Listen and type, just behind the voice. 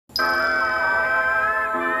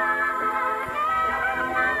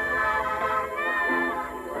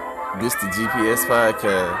This the GPS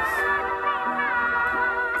podcast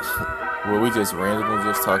where we just randomly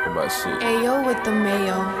just talk about shit. Ayo with the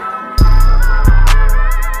mayo.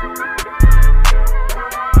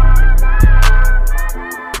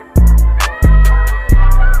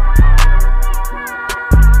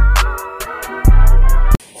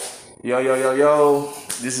 Yo.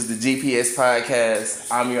 This is the GPS podcast.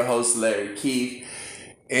 I'm your host, Larry Keith.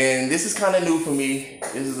 And this is kind of new for me.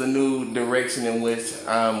 This is a new direction in which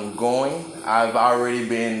I'm going. I already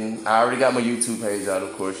got my YouTube page out,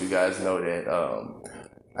 of course, you guys know that.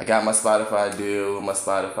 I got my Spotify deal, my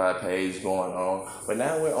Spotify page going on. But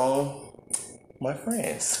now we're on my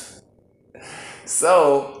friends.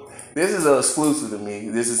 So, this is an exclusive to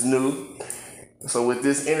me. This is new. So with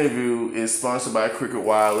this interview, it's sponsored by Cricket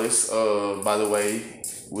Wireless. By the way,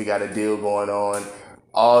 we got a deal going on.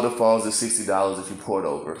 All the phones are $60 if you port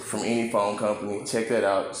over from any phone company. Check that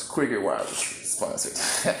out. It's Cricket Wireless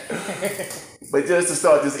sponsored. But just to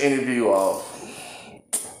start this interview off,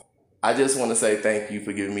 I just want to say thank you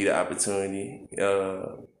for giving me the opportunity.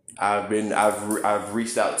 I've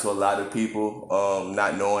reached out to a lot of people,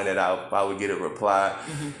 not knowing that I would get a reply.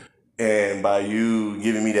 Mm-hmm. And by you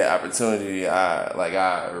giving me that opportunity,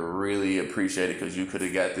 I really appreciate it because you could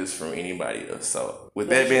have got this from anybody else. So with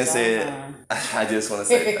that being said, I just want to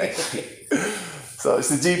say thank you. So it's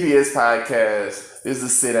the GPS podcast. This is a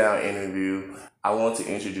sit-down interview. I want to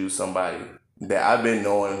introduce somebody that I've been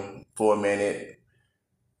knowing for a minute.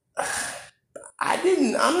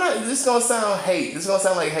 This is gonna sound hate. This is gonna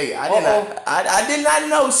sound like hate. I did not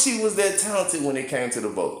know she was that talented when it came to the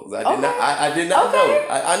vocals. I did not know.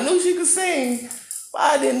 I knew she could sing, but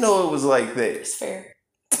I didn't know it was like that.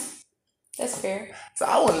 That's fair. So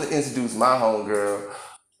I want to introduce my homegirl,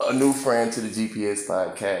 a new friend to the GPS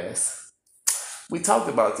podcast. We talked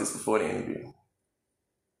about this before the interview.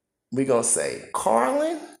 We're gonna say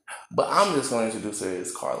Carlin, but I'm just gonna introduce her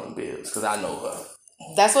as Carlin Bills because I know her.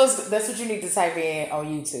 That's what you need to type in on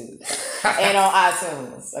YouTube and on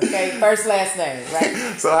iTunes. Okay, first last name,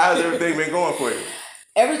 right? So how's everything been going for you?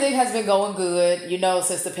 Everything has been going good. You know,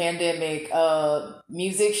 since the pandemic,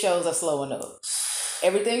 music shows are slowing up.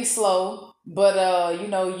 Everything's slow, but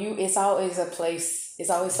it's always a place. It's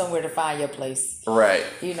always somewhere to find your place. Right.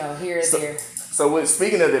 You know, here and there. So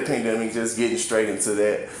speaking of the pandemic, just getting straight into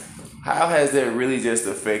that, how has that really just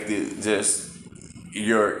affected just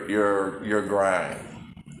your grind?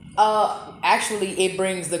 Actually, it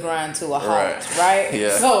brings the grind to a halt, right?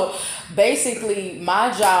 Yeah. So basically,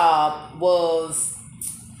 my job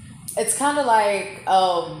it's kind of like,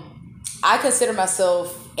 I consider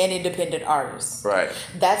myself an independent artist. Right.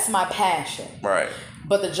 That's my passion. Right.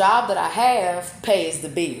 But the job that I have pays the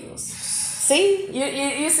bills. See?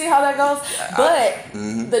 You see how that goes? But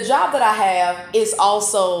the job that I have is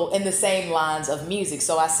also in the same lines of music.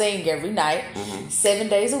 So I sing every night, 7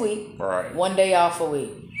 days a week, 1 day off a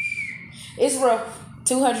week. It's rough.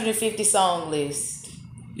 250 song list.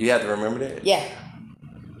 You have to remember that? Yeah.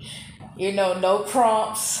 You know, no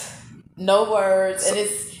prompts, no words, and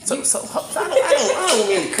it's... I don't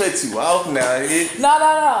mean to cut you off now. No.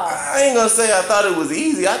 I ain't gonna say I thought it was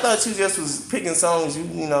easy. I thought you just was picking songs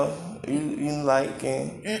you like.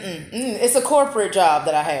 And... It's a corporate job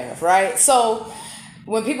that I have, right? So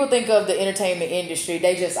when people think of the entertainment industry,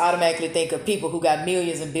 they just automatically think of people who got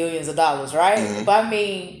millions and billions of dollars, right? Mm-hmm. But I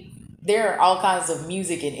mean, there are all kinds of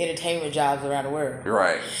music and entertainment jobs around the world.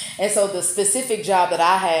 Right. And so the specific job that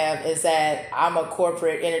I have is that I'm a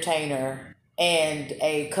corporate entertainer and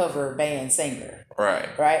a cover band singer. Right.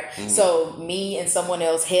 Mm-hmm. So me and someone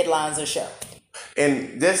else headlines a show.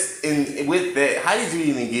 And with that, how did you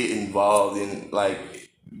even get involved in like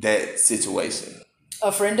that situation?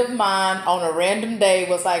 A friend of mine on a random day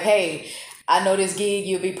was like, "Hey, I know this gig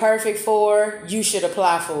you'll be perfect for. You should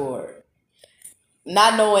apply for it."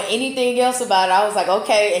 Not knowing anything else about it, I was like,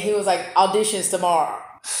 "Okay." And he was like, "Auditions tomorrow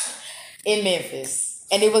in Memphis."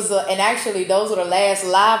 And it was, and actually those were the last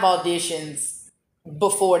live auditions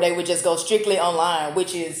before they would just go strictly online,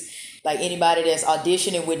 which is like anybody that's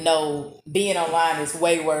auditioning would know being online is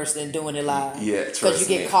way worse than doing it live. Yeah, because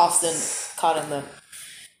you get caught in the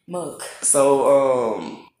muck.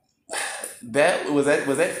 So that was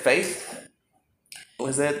faith.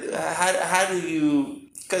 Was that how do you?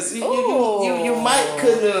 Because you might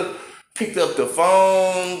couldn't have picked up the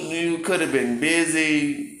phone. You could have been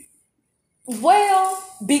busy. Well,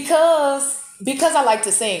 because I like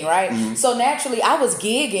to sing, right? Mm-hmm. So naturally, I was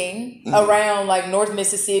gigging around like North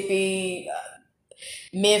Mississippi,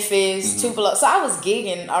 Memphis, Tupelo. So I was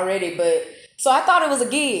gigging already, but so I thought it was a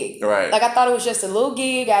gig. Right. Like I thought it was just a little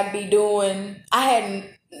gig I'd be doing. I hadn't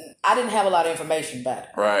I didn't have a lot of information about it.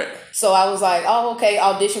 Right. So I was like, oh, okay,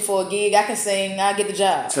 audition for a gig. I can sing. I get the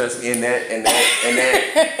job. Trust me, in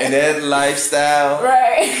that lifestyle,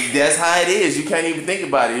 right? That's how it is. You can't even think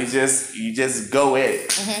about it. You just go at it.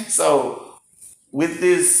 Mm-hmm. So with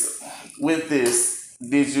this,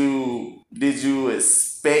 did you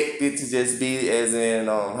expect it to just be as in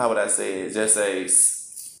how would I say it? Just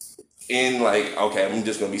in like, okay, I'm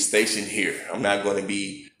just gonna be stationed here. I'm not gonna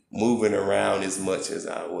be moving around as much as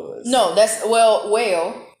I was. No, that's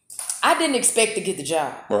well. I didn't expect to get the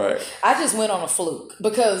job. Right. I just went on a fluke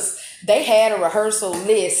because they had a rehearsal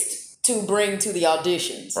list to bring to the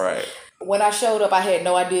auditions. Right. When I showed up, I had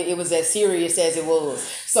no idea it was as serious as it was.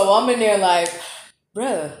 So I'm in there like,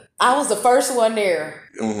 bruh, I was the first one there.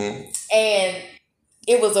 Mm-hmm. And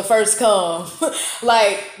it was the first come.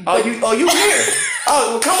 like, you here? Oh,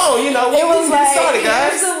 well, come on, it was like, started,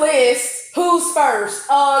 guys. Here's a list. Who's first?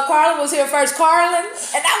 Carlin was here first. Carlin,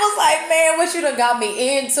 and I was like, man, what you done got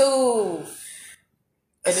me into?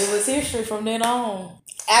 And it was history from then on.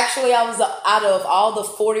 Actually, I was out of all the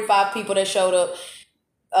 45 people that showed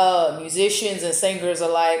up, musicians and singers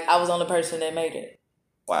alike, I was the only person that made it.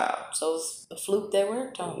 Wow. So it's a fluke that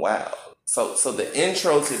worked on. Wow. So the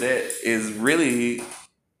intro to that is really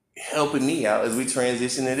helping me out as we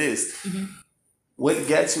transition to this. Mm-hmm. What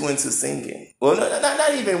got you into singing? Well, no,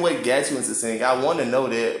 not even what got you into singing. I want to know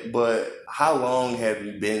that, but how long have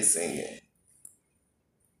you been singing?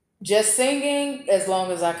 Just singing as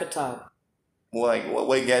long as I could talk. Like,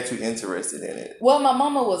 what got you interested in it? Well, my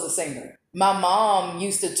mama was a singer. My mom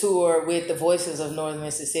used to tour with the Voices of Northern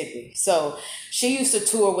Mississippi. So she used to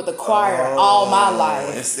tour with the choir all my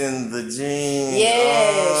life. It's in the genes.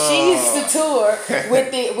 Yeah, she used to tour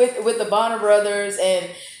with the Bonner Brothers,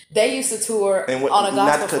 and they used to tour on a gospel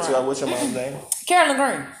Not to cut front. you out, what's your mom's name? Carlin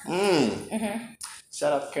Green. Mm-hmm.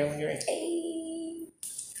 Shout out to Carlin Green. Hey.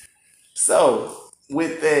 So,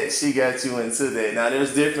 with that, she got you into that. Now,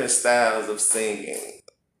 there's different styles of singing.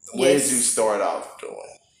 Where did you start off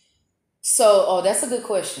doing? So, that's a good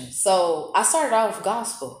question. So, I started off with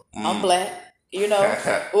gospel. I'm black, you know.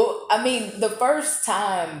 Well, I mean, the first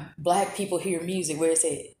time black people hear music, where it's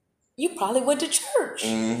at, you probably went to church.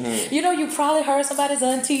 Mm-hmm. You know, you probably heard somebody's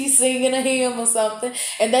auntie singing a hymn or something.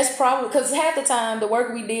 And that's probably, because half the time, the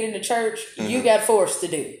work we did in the church, you got forced to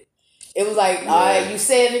do. It was like, all right, you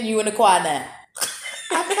 7, you in the choir now.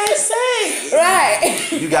 I can't sing.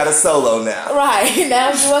 Right. You got a solo now. Right. Now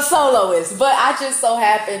you're a soloist. But I just so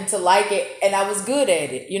happened to like it, and I was good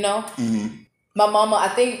at it, you know? Mm-hmm. My mama,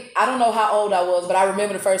 I don't know how old I was, but I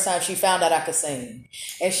remember the first time she found out I could sing.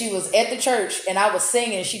 And she was at the church, and I was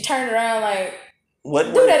singing, and she turned around like,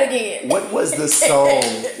 do that again. What was the song?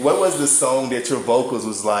 What was the song that your vocals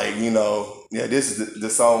was like, you know, yeah, this is the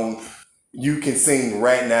song you can sing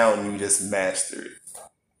right now and you just mastered?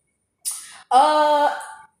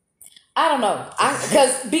 I don't know.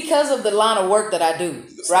 Because of the line of work that I do,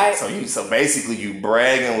 right? So basically you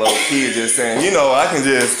bragging low key, just saying, you know, I can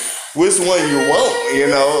just which one you want, you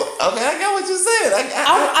know? Okay, I got what you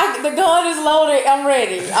said. The gun is loaded. I'm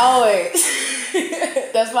ready. Always.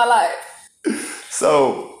 That's my life.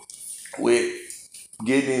 So, with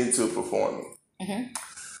getting into performing,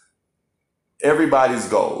 everybody's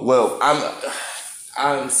goal. Well,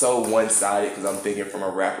 I'm so one-sided because I'm thinking from a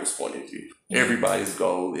rapper's point of view. Everybody's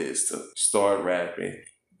goal is to start rapping,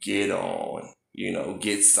 get on, you know,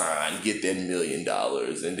 get signed, get that $1 million,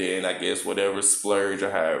 and then I guess whatever splurge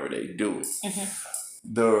or however they do it.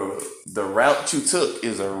 The route you took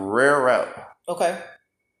is a rare route. Okay.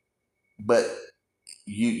 But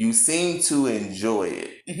you seem to enjoy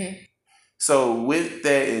it. So with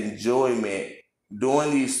that enjoyment,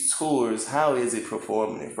 doing these tours, how is it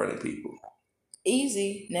performing in front of people?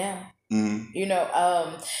 Easy now. You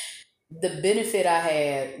know, the benefit I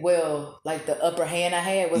had, like the upper hand I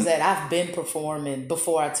had was that I've been performing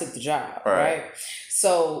before I took the job, right?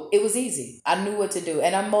 So it was easy. I knew what to do,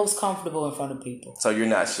 and I'm most comfortable in front of people. So you're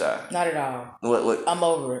not shy? Not at all. What? I'm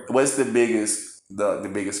over it. What's the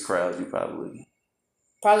biggest crowd you probably?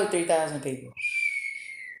 Probably 3,000 people.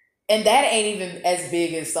 And that ain't even as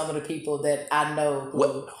big as some of the people that I know.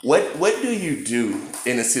 What do you do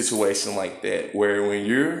in a situation like that where when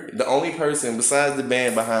you're the only person besides the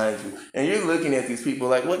band behind you and you're looking at these people,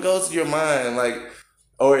 like what goes to your mind? Like,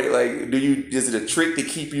 or like, is it a trick to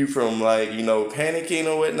keep you from like, you know, panicking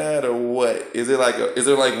or whatnot, or what? Is there like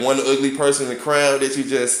one ugly person in the crowd that you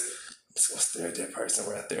just gonna stare at that person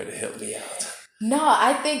right there to help me out? No,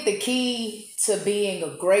 I think the key to being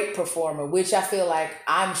a great performer, which I feel like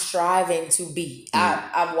I'm striving to be.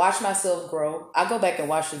 I've watched myself grow. I go back and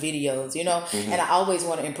watch the videos, you know, and I always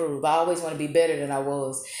want to improve. I always want to be better than I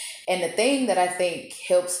was. And the thing that I think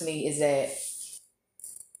helps me is that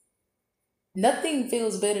nothing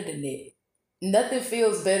feels better than it. Nothing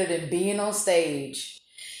feels better than being on stage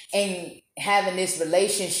and having this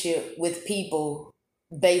relationship with people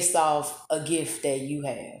based off a gift that you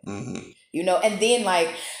have. You know, and then like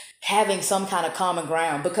having some kind of common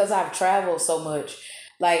ground, because I've traveled so much.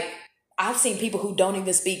 Like I've seen people who don't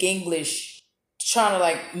even speak English trying to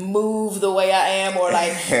like move the way I am, or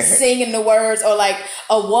like singing the words, or like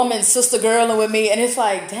a woman sister girling with me, and it's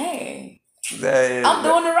like, dang, I'm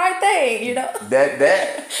doing the right thing, you know.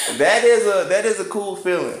 That is a cool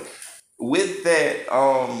feeling. With that,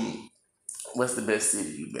 what's the best city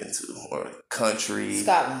you've been to, or country?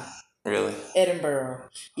 Scotland. Really? Edinburgh.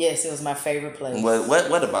 Yes, it was my favorite place.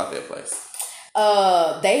 What about that place?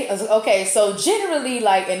 So generally,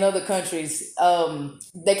 like in other countries,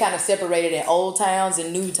 they kind of separated in old towns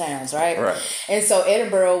and new towns, right? Right. And so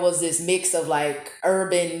Edinburgh was this mix of like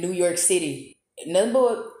urban New York City, nothing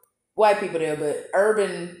but white people there, but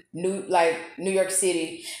urban New York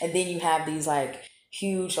City, and then you have these like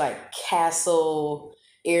huge like castle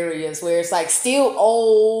areas where it's like still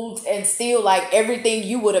old and still like everything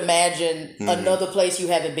you would imagine another place you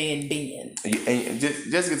haven't been. And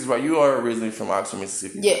just get this right, you are originally from Oxford,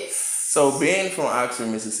 Mississippi. Yes. So being from Oxford,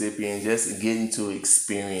 Mississippi, and just getting to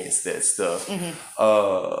experience that stuff,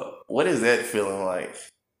 what is that feeling like?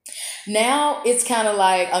 Now it's kind of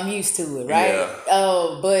like I'm used to it, right?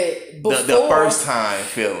 Yeah. But before, the first time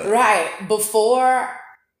feeling, right? Before,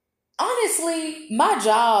 honestly, my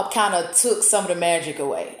job kind of took some of the magic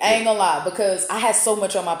away. I ain't gonna lie, because I had so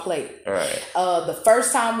much on my plate. Right. The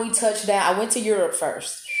first time we touched down, I went to Europe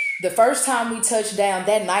first. The first time we touched down,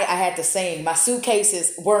 that night I had to sing. My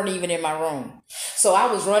suitcases weren't even in my room. So I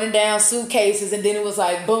was running down suitcases, and then it was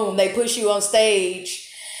like, boom, they push you on stage.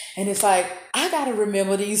 And it's like, I got to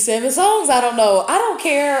remember these 7 songs. I don't know. I don't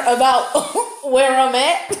care about where I'm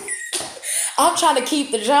at. I'm trying to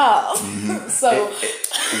keep the job. So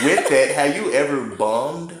with that, have you ever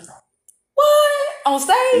bummed? What? On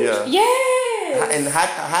stage? Yeah. And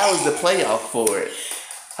how is the playoff for it?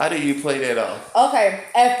 How do you play that off? Okay,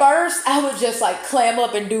 at first I would just like clam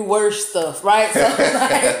up and do worse stuff, right? So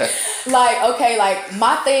like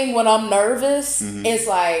my thing when I'm nervous is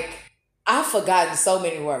like I've forgotten so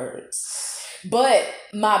many words. But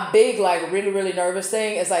my big like really, really nervous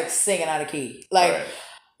thing is like singing out of key. Like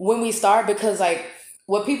when we start, because like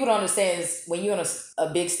what people don't understand is when you're on a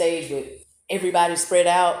big stage with everybody spread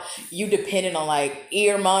out, you depending on like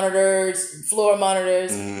ear monitors, floor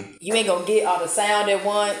monitors. You ain't gonna get all the sound at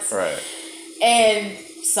once. Right. And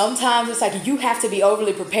sometimes it's like you have to be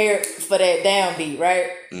overly prepared for that downbeat,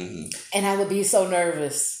 right? And I would be so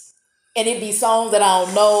nervous. And it'd be songs that I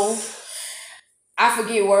don't know. I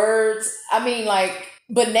forget words. I mean, like,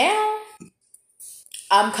 but now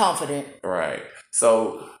I'm confident. Right.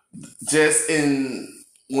 So just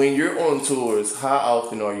when you're on tours, how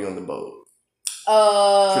often are you on the boat?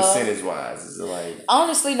 Percentage wise, is it like?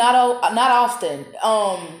 Honestly, not often.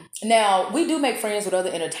 Now we do make friends with other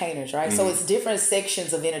entertainers, right? So it's different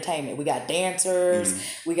sections of entertainment. We got dancers,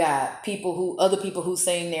 we got other people who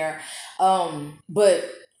sing there. But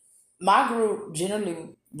my group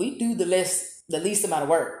generally we do the least amount of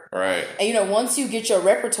work. Right. And you know, once you get your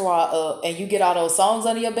repertoire up and you get all those songs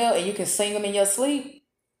under your belt and you can sing them in your sleep.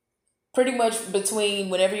 Pretty much between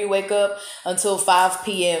whenever you wake up until 5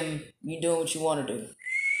 p.m., you're doing what you want to do.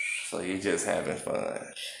 So you're just having fun.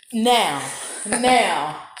 Now.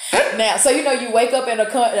 So, you know, you wake up in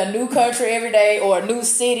a new country every day or a new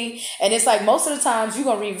city, and it's like most of the times you're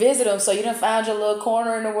going to revisit them. So you done found your little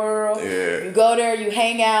corner in the world. Yeah. You go there, you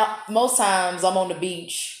hang out. Most times I'm on the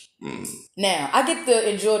beach. Now, I get to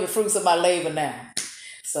enjoy the fruits of my labor now.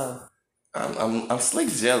 So... I'm slick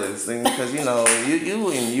jealous because you know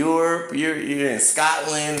you in Europe, you're in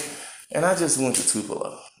Scotland, and I just went to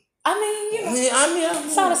Tupelo. I mean, you know,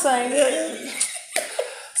 it's all the same. Yeah.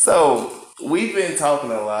 So we've been talking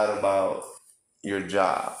a lot about your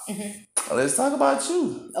job. Let's talk about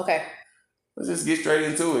you. Okay. Let's just get straight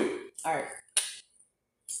into it. All right.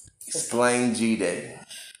 Explain G-Day.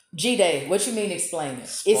 G-Day. What you mean explain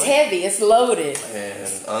it? It's heavy. It's loaded.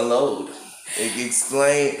 And unload.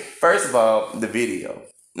 Explain, first of all, the video.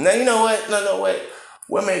 Now, you know what? No, wait.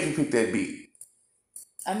 What made you pick that beat?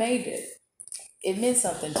 I made it. It meant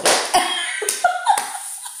something to me.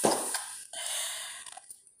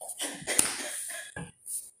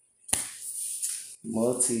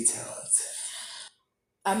 Multi-talented.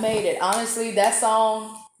 I made it. Honestly, that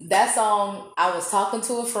song, I was talking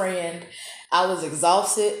to a friend. I was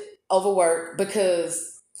exhausted over work because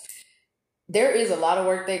there is a lot of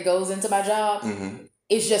work that goes into my job.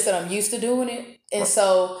 It's just that I'm used to doing it. And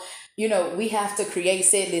so we have to create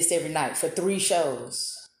set lists every night for 3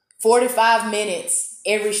 shows. 45 minutes,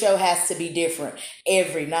 every show has to be different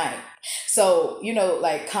every night. So,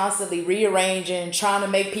 like constantly rearranging, trying to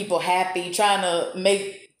make people happy, trying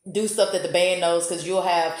to do stuff that the band knows, because you'll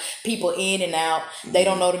have people in and out. They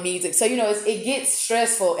don't know the music. So, it gets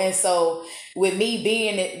stressful. And so with me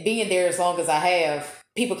being there as long as I have,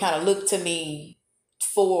 people kind of look to me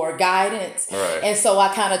for guidance. Right. And so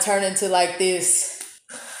I kind of turn into like this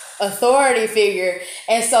authority figure.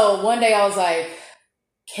 And so one day I was like,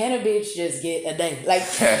 can a bitch just get a day? Like,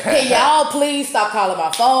 can y'all please stop calling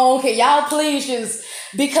my phone? Can y'all please just,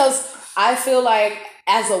 because I feel like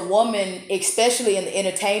as a woman, especially in the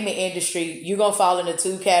entertainment industry, you're going to fall into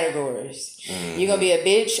 2 categories. Mm-hmm. You're going to be a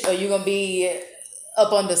bitch, or you're going to be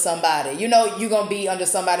up under somebody. You're going to be under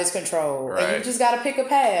somebody's control. Right. And you just got to pick a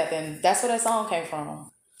path. And that's where that song came from.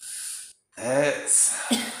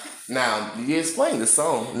 Now, you explained the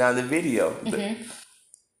song. Now, the video. Mm-hmm.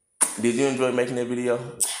 Did you enjoy making that video?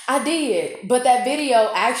 I did. But that video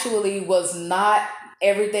actually was not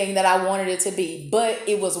everything that I wanted it to be. But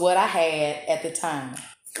it was what I had at the time.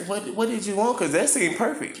 What did you want? Because that seemed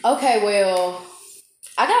perfect. Okay, well,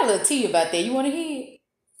 I got a little tea about that. You want to hear it?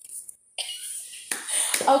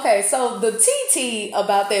 Okay, so the TT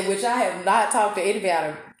about that, which I have not talked to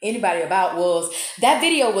anybody about, was that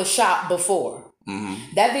video was shot before.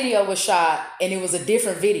 Mm-hmm. That video was shot and it was a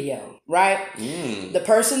different video, right? Mm. The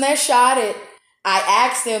person that shot it, I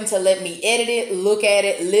asked them to let me edit it, look at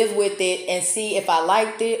it, live with it, and see if I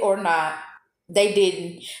liked it or not. They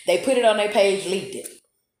didn't. They put it on their page, leaked it.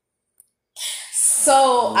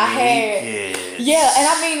 So I had, and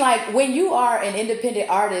I mean, like, when you are an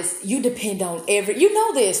independent artist, you depend on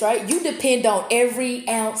this, right? You depend on every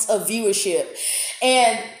ounce of viewership.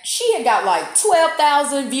 And she had got like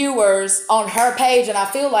 12,000 viewers on her page. And I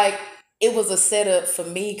feel like it was a setup for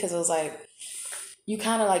me, because it was like, you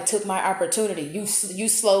kind of like took my opportunity. You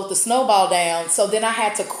slowed the snowball down. So then I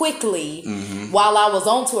had to quickly, while I was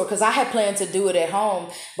on tour, because I had planned to do it at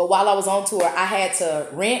home. But while I was on tour, I had to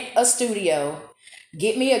rent a studio,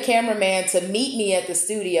 get me a cameraman to meet me at the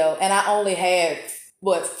studio. And I only had,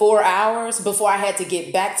 4 hours before I had to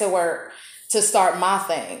get back to work to start my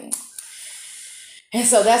thing. And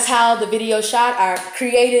so that's how the video shot. I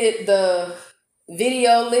created the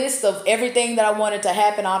video list of everything that I wanted to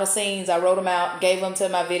happen, all the scenes. I wrote them out, gave them to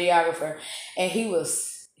my videographer. And he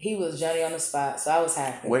was Johnny on the spot. So I was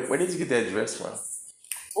happy. Where did you get that dress from?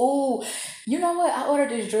 Ooh, you know what? I ordered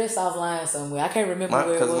this dress offline somewhere. I can't remember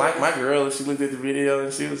where it was. Because my girl, she looked at the video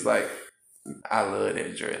and she was like, I love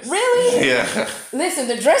that dress. Really? Yeah. Listen,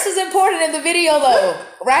 the dress is important in the video though,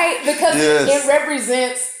 right? Because it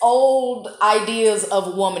represents old ideas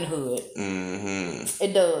of womanhood. Mm-hmm.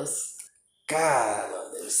 It does. God, I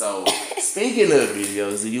love that. So, speaking of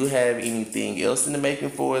videos, do you have anything else in the making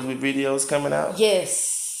for us with videos coming out?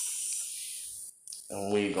 Yes.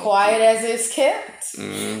 And Quiet as it's kept.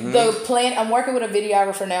 Mm-hmm. The plan. I'm working with a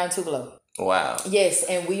videographer now in Tugelo. Wow. Yes,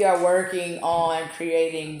 and we are working on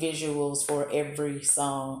creating visuals for every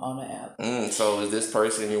song on the album. So is this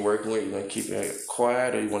person you're working with, you going to keep it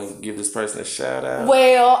quiet, or you want to give this person a shout out?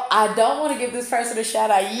 Well, I don't want to give this person a shout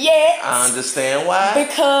out yet. I understand why.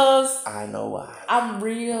 Because I know why. I'm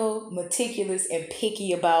real meticulous and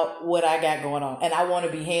picky about what I got going on. And I want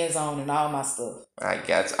to be hands-on in all my stuff. I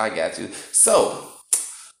got you. So,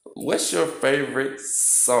 what's your favorite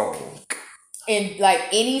song? In like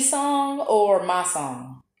any song or my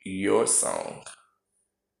song? Your song.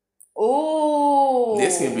 Ooh.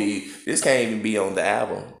 This can't even be on the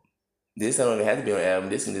album. This don't even have to be on the album.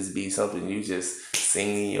 This can just be something you just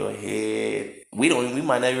sing in your head. We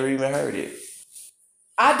might never even heard it.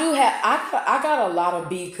 I got a lot of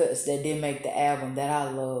B cuts that didn't make the album that I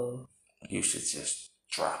love. You should just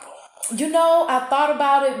drop them. I thought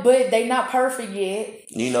about it, but they not perfect yet.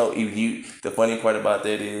 The funny part about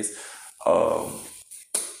that is,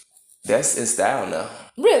 that's in style now.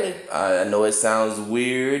 Really? I know it sounds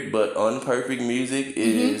weird, but unperfect music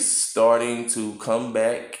is starting to come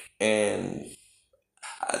back. And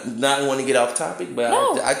I not want to get off topic, but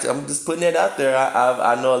no. I'm just putting it out there.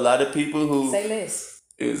 I know a lot of people who say less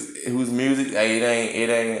whose music it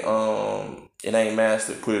ain't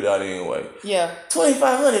mastered. Put it out anyway. Yeah.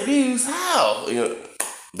 2,500 views. How?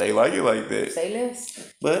 They like it like that. Say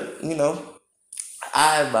less. But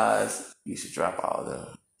I advise you should drop all of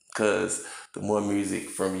them, because the more music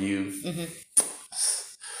from you,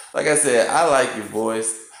 like I said, I like your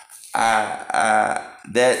voice.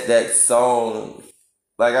 That song,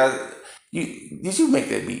 did you make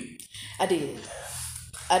that beat? I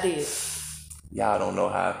did. Y'all don't know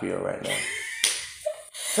how I feel right now.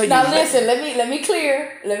 So now listen, let me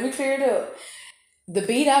clear it up. The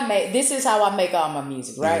beat I make, this is how I make all my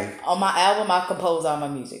music, right? Mm-hmm. On my album, I compose all my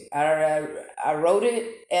music. I wrote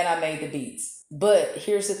it and I made the beats. But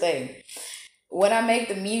here's the thing. When I make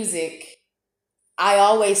the music, I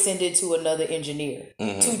always send it to another engineer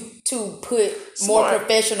to put more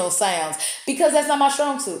professional sounds because that's not my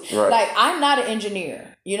strong suit. Right. Like, I'm not an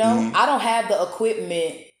engineer, you know? Mm-hmm. I don't have the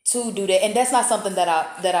equipment to do that, and that's not something that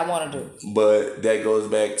I want to do. But that goes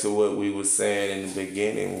back to what we were saying in the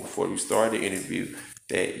beginning before we started the interview,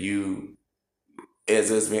 that you,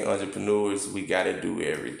 as us being entrepreneurs, we got to do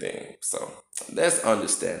everything. So that's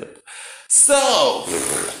understandable. So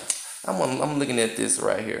I'm looking at this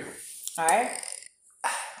right here. All right.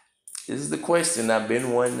 This is the question I've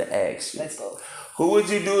been wanting to ask you. Let's go. Who would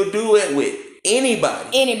you do a duet with? Anybody.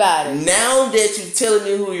 Now that you're telling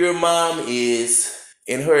me who your mom is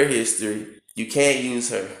in her history, you can't use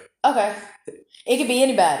her. Okay. It could be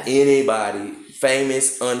anybody. Anybody.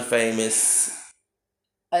 Famous, unfamous.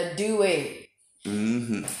 A duet.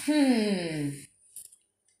 Mm-hmm.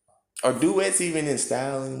 Are duets even in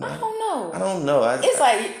style? I don't know. It's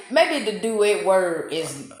like, maybe the duet word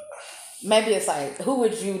is... Maybe it's like, who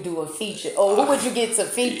would you do a feature? Or who would you get to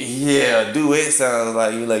feature? Yeah, duet sounds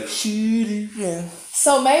like you like, shoot it.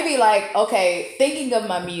 So maybe like, okay, thinking of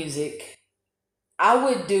my music, I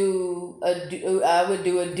would do a duet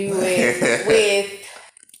with,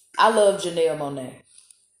 I love Janelle Monáe.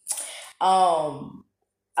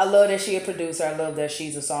 I love that she's a producer. I love that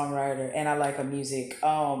she's a songwriter, and I like her music.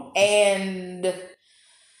 And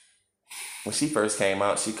when she first came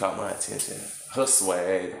out, she caught my attention. Her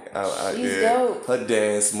swag, she's dope. Her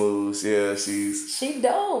dance moves, yeah, she's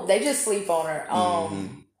dope. They just sleep on her.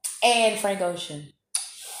 And Frank Ocean.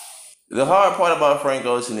 The hard part about Frank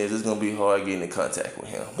Ocean is it's gonna be hard getting in contact with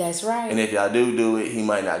him. That's right. And if y'all do it, he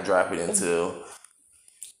might not drop it until.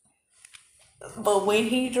 But when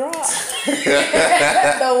he drops,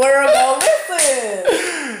 the world gonna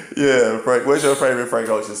listen. Yeah, Frank. What's your favorite Frank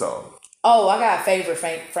Ocean song? Oh, I got favorite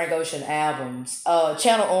Frank Ocean albums.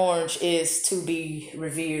 Channel Orange is to be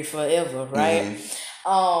revered forever, right?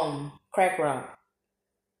 Mm-hmm. Crack Rock.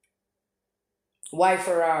 White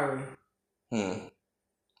Ferrari.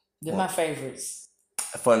 They're my favorites.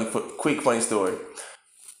 Quick funny story.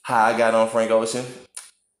 How I got on Frank Ocean.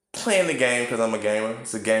 Playing the game because I'm a gamer.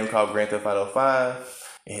 It's a game called Grand Theft Auto 5.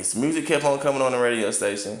 And his music kept on coming on the radio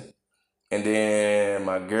station. And then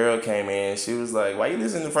my girl came in. She was like, "Why you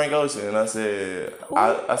listening to Frank Ocean?" And I said,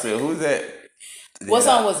 "I said, who's that?" What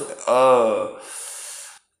song was it?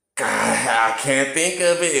 God, I can't think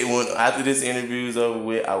of it. When after this interview's over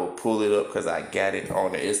with, I will pull it up because I got it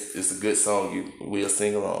on there. It's a good song. You will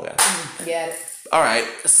sing along. Got it. All right.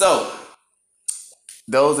 So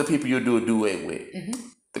those are people you'll do a duet with. Mm-hmm.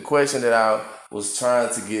 The question that I was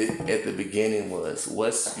trying to get at the beginning was,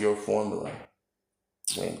 what's your formula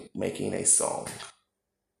when making a song?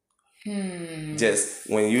 Just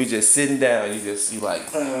when you just sitting down, you like,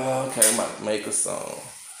 okay, I'm about to make a song.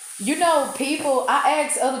 You know, I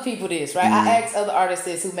ask other people this, right? Mm-hmm. I ask other artists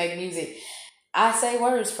this who make music. I say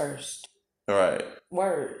words first. Right.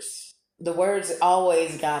 Words. The words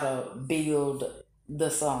always gotta build the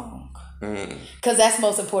song. Because that's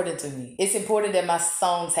most important to me. It's important that my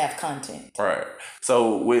songs have content. Right.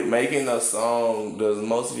 So with making a song, does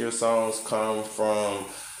most of your songs come from,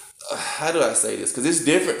 how do I say this? Because it's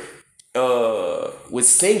different. With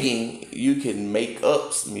singing, you can make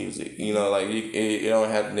up music. You know, like it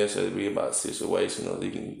don't have to necessarily be about situational.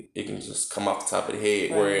 It can just come off the top of the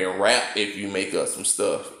head. Right. Where in rap, if you make up some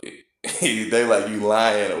stuff, they like you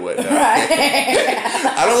lying or whatnot. Right.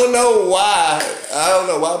 I don't know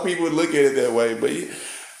why people would look at it that way. But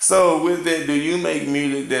so with that, do you make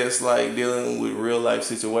music that's like dealing with real life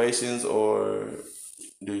situations, or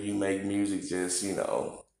do you make music just,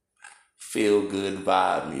 feel good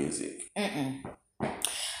vibe music?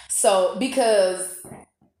 So because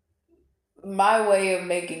my way of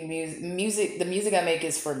making music, the music I make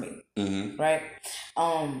is for me, right?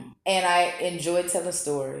 And I enjoy telling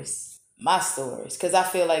my stories, because I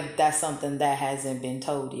feel like that's something that hasn't been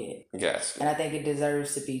told yet. Yes. And I think it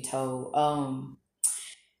deserves to be told.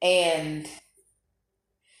 And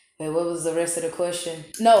wait, what was the rest of the question?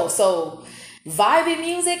 No, so vibey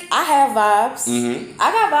music, I have vibes.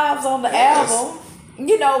 I got vibes on the album,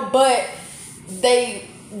 but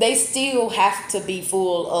they still have to be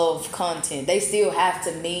full of content. They still have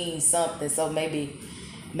to mean something. So maybe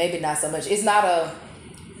not so much. It's not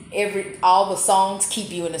all the songs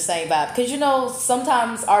keep you in the same vibe. Because,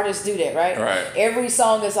 sometimes artists do that, right? Right. Every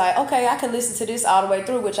song is like, okay, I can listen to this all the way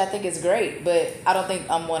through, which I think is great. But I don't think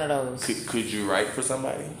I'm one of those. Could you write for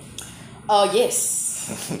somebody? Yes.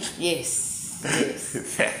 Yes.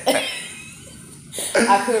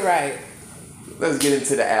 I could write. Let's get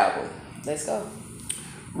into the album. Let's go.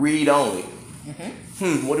 Read only.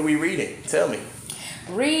 What are we reading? Tell me.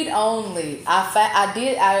 Read only.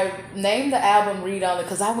 I named the album Read Only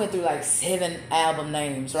because I went through like 7 album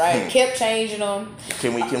names, right? Kept changing them.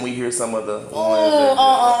 Can we hear some of the ones?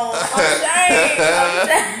 I'm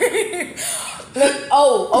ashamed. Look,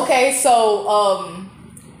 okay, so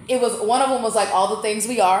it was one of them was like All the Things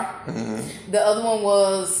We Are. The other one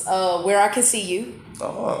was Where I Can See You.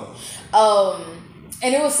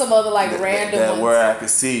 And it was some other like random ones. Where I Could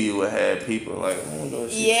See You had people like, I don't know what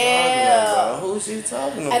she's talking about. Who's she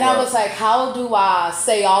talking about? And I was like, how do I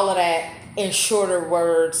say all of that in shorter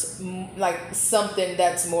words, like something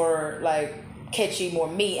that's more like catchy, more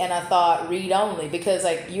me? And I thought Read Only, because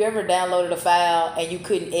like you ever downloaded a file and you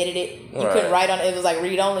couldn't edit it, you couldn't write on it, it was like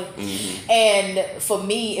Read Only. And for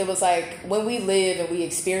me, it was like when we live and we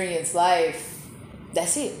experience life,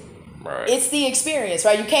 that's it. Right. It's the experience,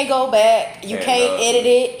 right? You can't go back. You can't edit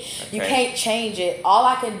it. You can't change it. All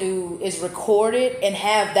I can do is record it and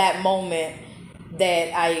have that moment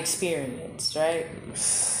that I experienced, right?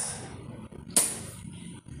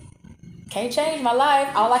 Can't change my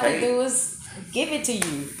life. All I can do is give it to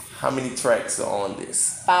you. How many tracks are on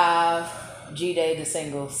this? 5. G-Day the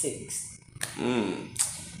single 6.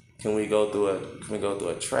 Can we go through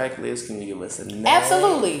a track list? Can you give us a name?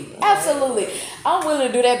 Absolutely. I'm willing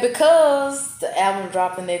to do that because the album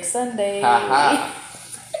dropping next Sunday.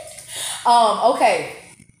 Okay.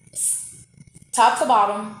 Top to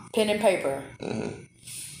bottom, pen and paper.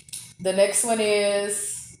 The next one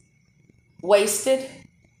is Wasted.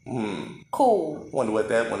 Cool. Wonder what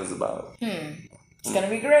that one is about. It's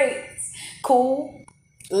gonna be great. Cool.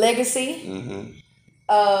 Legacy.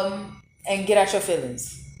 And Get Out Your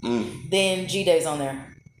Feelings. Then G-Day's on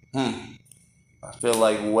there. I feel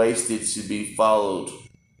like Wasted should be followed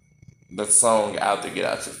the song after Get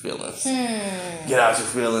Out Your Feelings. Get Out Your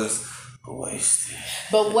Feelings. Wasted.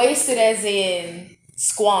 But wasted as in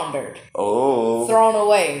squandered. Oh. Thrown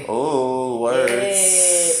away. Oh,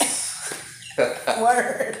 words. Yeah.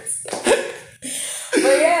 Words.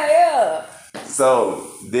 But yeah. So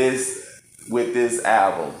with this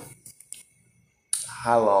album,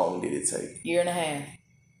 how long did it take? Year and a half.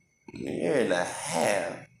 Year and a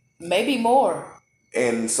half. Maybe more.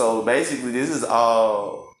 And so basically this is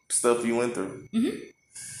all stuff you went through. Because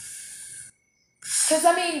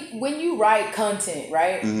I mean, when you write content,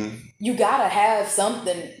 right, you gotta have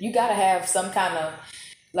something. You gotta have some kind of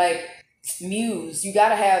like muse. You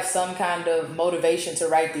gotta have some kind of motivation to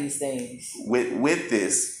write these things. With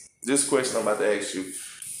this question I'm about to ask you.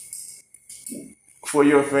 For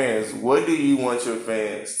your fans, what do you want your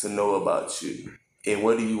fans to know about you? And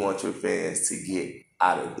what do you want your fans to get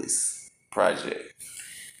out of this project?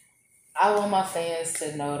 I want my fans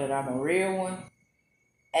to know that I'm a real one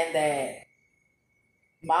and that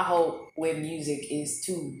my hope with music is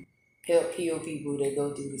to help heal people that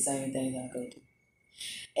go through the same thing I go through.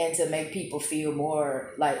 And to make people feel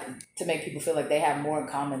like they have more in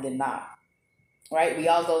common than not. Right? We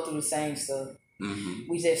all go through the same stuff.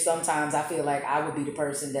 We just sometimes I feel like I would be the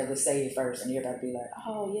person that would say it first, and everybody be like,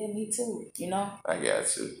 "Oh yeah, me too," you know. I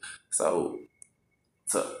got you. So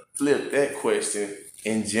to flip that question,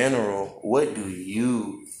 in general, what do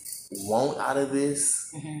you want out of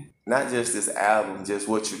this? Not just this album, just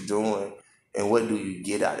what you're doing, and what do you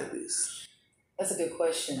get out of this? That's a good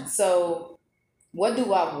question. So, what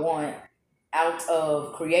do I want out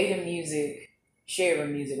of creating music,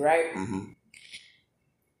 sharing music? Right.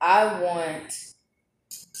 I want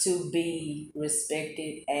to be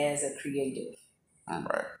respected as a creative.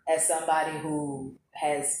 As somebody who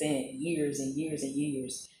has spent years and years and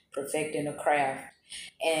years perfecting a craft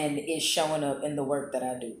and is showing up in the work that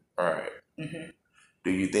I do. Do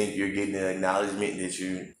you think you're getting the acknowledgement that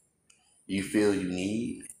you feel you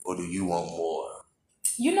need, or do you want more?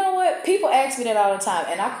 You know what? People ask me that all the time,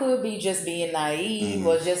 and I could be just being naive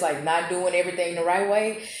or just like not doing everything the right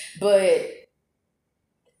way, but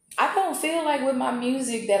I don't feel like with my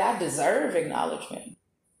music that I deserve acknowledgement.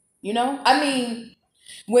 You know? I mean,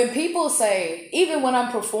 when people say, even when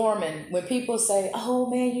I'm performing, when people say, "Oh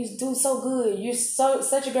man, you do so good. You're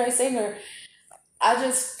such a great singer."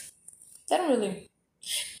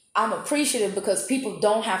 I'm appreciative because people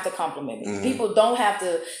don't have to compliment me. People don't have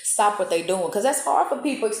to stop what they're doing. Because that's hard for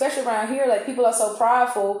people, especially around here. Like, people are so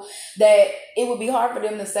prideful that it would be hard for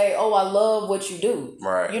them to say, "Oh, I love what you do."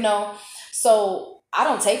 Right. You know? So I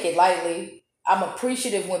don't take it lightly. I'm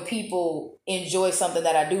appreciative when people enjoy something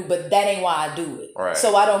that I do, but that ain't why I do it. Right.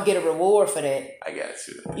 So I don't get a reward for that. I got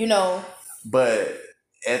you. You know? But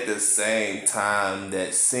at the same time,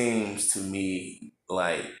 that seems to me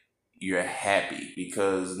like you're happy,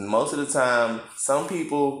 because most of the time, some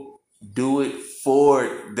people do it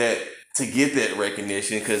for that, to get that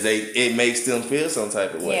recognition, because it makes them feel some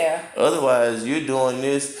type of way. Yeah. Otherwise, you're doing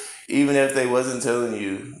this even if they wasn't telling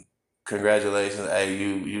you, congratulations, hey,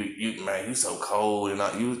 you man, you so cold, and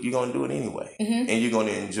you gonna do it anyway, and you're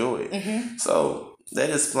gonna enjoy it. So that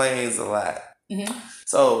explains a lot.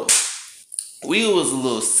 So we was a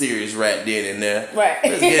little serious right then and there. Right.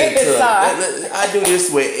 Let's get into it. I do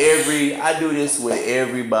this with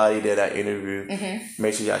everybody that I interview.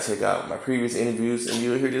 Make sure y'all check out my previous interviews, and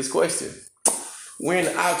you'll hear this question. We're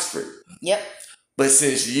in Oxford. Yep. But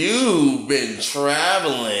since you've been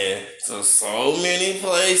traveling to so many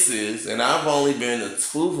places, and I've only been to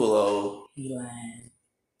Tupelo,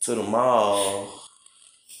 to the mall.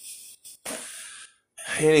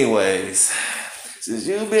 Anyways, since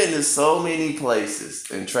you've been to so many places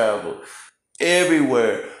and traveled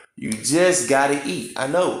everywhere, you just gotta eat. I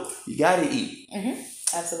know, you gotta eat.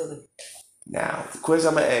 Absolutely. Now, the question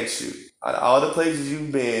I'm gonna ask you, out of all the places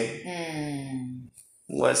you've been,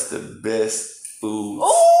 what's the best food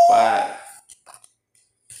spot?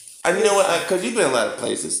 And you know what? Because you've been a lot of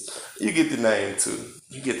places. You get the name too.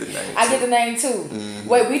 I get the name too.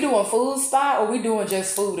 Wait, we doing food spot, or we doing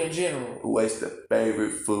just food in general? What's the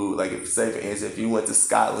favorite food? Like, if, say for instance, if you went to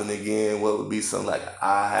Scotland again, what would be something like,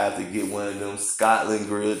 I have to get one of them Scotland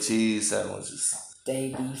grilled cheese sandwiches? They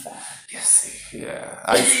be fine. Yes, yeah.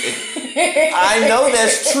 I know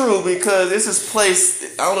that's true, because this is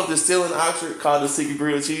place, I don't know if it's still in Oxford, called the Secret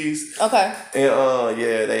Grilled Cheese. Okay. And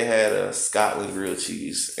yeah, they had a Scotland grilled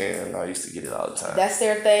cheese, and I used to get it all the time. That's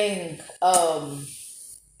their thing.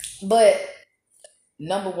 But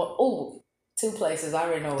number one, two places. I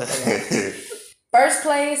already know what they are. First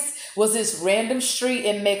place was this random street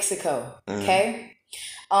in Mexico. Okay.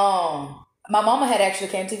 My mama had actually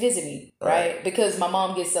came to visit me, right? Because my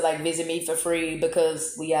mom gets to like visit me for free,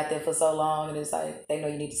 because we out there for so long, and it's like they know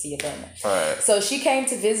you need to see your family. Right. So she came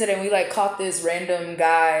to visit, and we like caught this random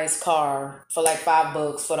guy's car for like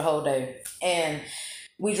 $5 for the whole day, and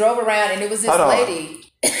we drove around, and it was this lady.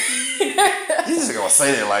 You just gonna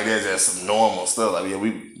say that like that's just some normal stuff. Like, yeah,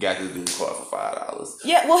 we got this dude's car for $5.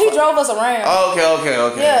 Yeah, well, he drove us around.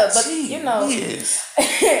 Okay. Yeah, but you know. Yes.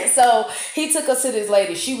 So he took us to this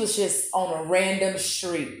lady. She was just on a random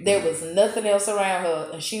street. There was nothing else around her,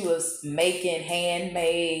 and she was making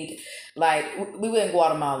handmade. Like, we were in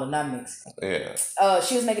Guatemala, not Mexico. Yeah.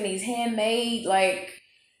 She was making these handmade like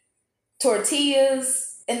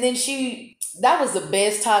tortillas, and then that was the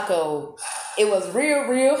best taco. It was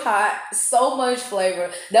real hot, so much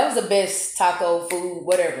flavor. That was the best taco food,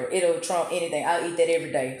 whatever. It'll trump anything. I'll eat that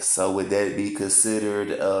every day. So would that be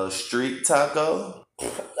considered a street taco?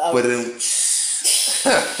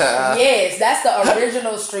 Yes, that's the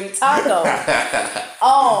original street taco.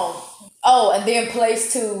 And then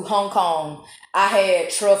place 2, Hong Kong. I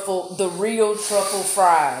had the real truffle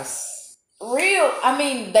fries.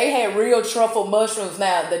 They had real truffle mushrooms.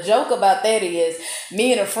 Now, the joke about that is,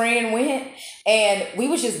 me and a friend went, and we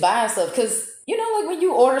was just buying stuff, because, you know, like when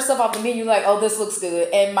you order stuff off the menu, like, oh, this looks good,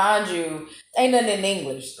 and mind you, ain't nothing in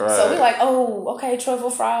English. Right. So we like, oh, okay, truffle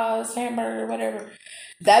fries, hamburger, whatever.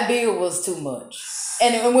 That bill was too much.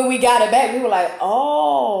 And when we got it back, we were like,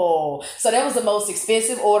 oh. So that was the most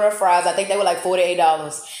expensive order of fries. I think they were like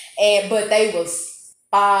 $48. But they was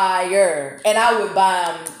fire, and I would buy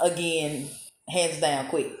them again, hands down,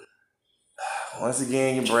 quick. Once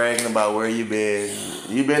again, you're bragging about where you been.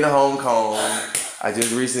 You've been to Hong Kong. I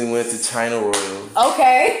just recently went to China Royal.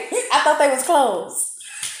 Okay, I thought they was closed.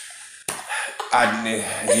 You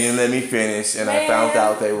didn't let me finish, and I found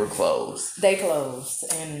out they were closed. They closed,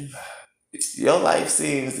 and your life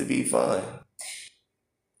seems to be fun.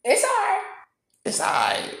 It's alright. It's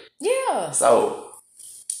alright. Yeah. So.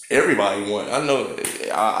 Everybody I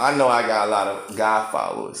know I got a lot of guy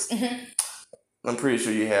followers. I'm pretty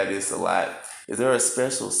sure you had this a lot. Is there a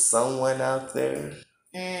special someone out there?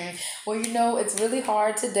 Well, you know, it's really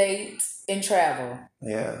hard to date and travel.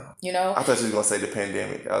 Yeah. You know? I thought you were going to say the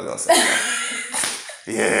pandemic. I was going to say that.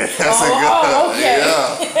 Yeah, that's okay.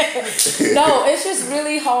 Yeah. No, it's just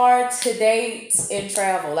really hard to date and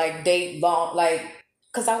travel. Like, date long, like,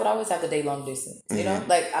 because I would always have to date long distance. You know?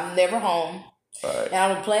 Like, I'm never home. Right. And I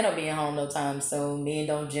don't plan on being home no time soon. Men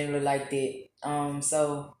don't generally like that.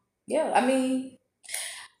 So yeah, I mean,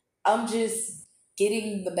 I'm just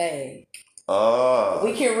getting the bag. Oh.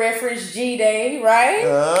 We can reference G-Day, right?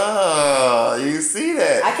 Oh, you see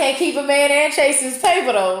that? I can't keep a man and chase his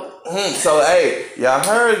paper though. So hey, y'all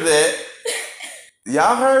heard that?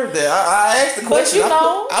 Y'all heard that? I asked the question. But you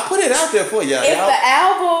know, I put it out there for y'all.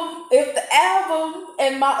 If the album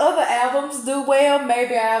and my other albums do well,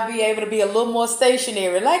 maybe I'll be able to be a little more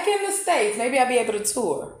stationary, like in the States. Maybe I'll be able to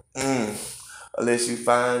tour. Unless you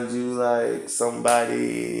find you like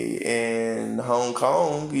somebody in Hong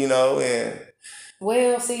Kong, you know, and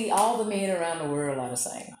well, see, all the men around the world are the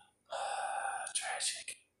same.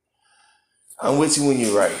 Tragic. I'm with you when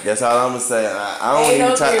you're right. That's all I'm gonna say. I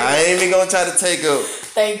ain't even gonna try to take up.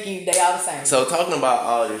 Thank you. They all the same. So talking about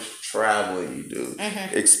all this traveling you do,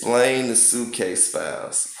 explain the Suitcase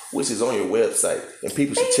Files, which is on your website, and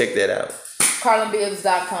people should check that out.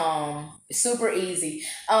 CarlinBibbs.com. Super easy.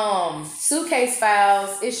 Suitcase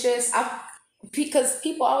Files. It's just because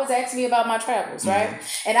people always ask me about my travels, right?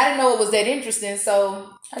 And I didn't know it was that interesting,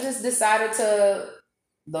 so I just decided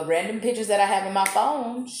the random pictures that I have in my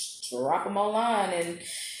phone, drop them online and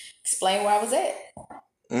explain where I was at.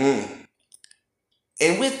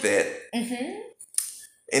 And with that,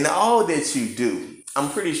 and all that you do, I'm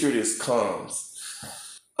pretty sure this comes.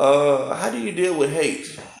 How do you deal with hate?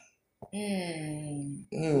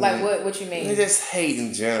 Like what you mean? They just hate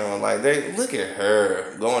in general. Like they look at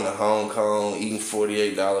her going to Hong Kong, eating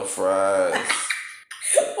 $48 fries.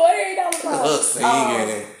 $48 fries. Look, singing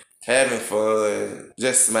and having fun,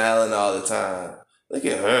 just smiling all the time. Look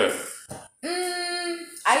at her.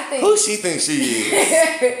 I think who she thinks she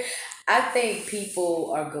is. I think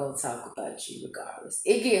people are gonna talk about you regardless.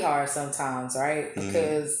 It get hard sometimes, right?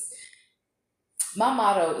 Because my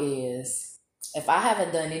motto is, if I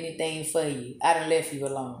haven't done anything for you, I done left you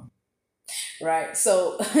alone. Right?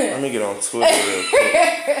 So let me get on Twitter real quick.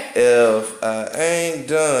 If I ain't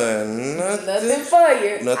done nothing for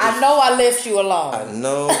you, I know I left you alone. I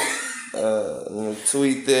know.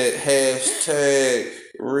 Tweet that hashtag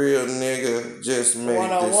real nigga just made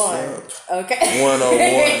 101. This up. Okay.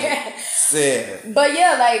 101. Sin. But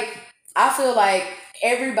yeah, like I feel like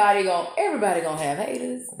everybody gonna have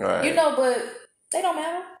haters. Right. You know, but they don't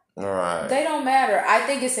matter. Right. They don't matter. I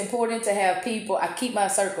think it's important to have people. I keep my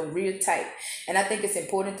circle real tight, and I think it's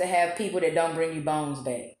important to have people that don't bring you bones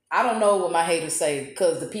back. I don't know what my haters say,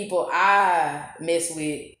 because the people I mess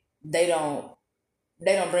with, they don't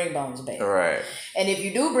bring bones back. Right. And if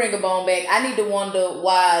you do bring a bone back, I need to wonder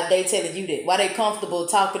why they telling you that, why they comfortable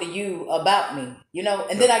talking to you about me, you know.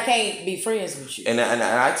 And then I can't be friends with you. And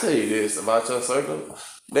I tell you this about your circle.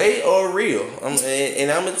 They are real. And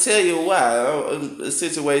I'm going to tell you why. A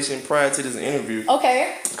situation prior to this interview.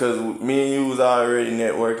 Okay. Because me and you was already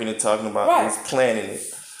networking and talking about was planning it.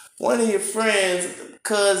 One of your friends,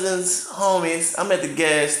 cousins, homies, I'm at the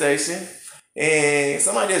gas station. And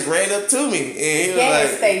somebody just ran up to me. And he was gas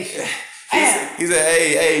like, station. He said,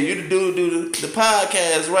 hey, you the dude do the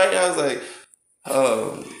podcast, right? I was like,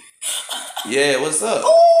 yeah, what's up?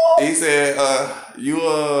 Ooh. He said,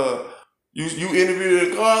 you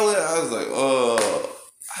interviewed Carlin? I was like,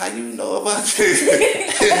 how you know about this?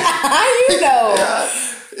 How you know?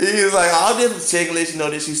 He was like, I'll just check and let you know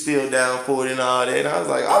that she's still down for it and all that. And I was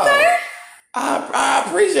like, okay. I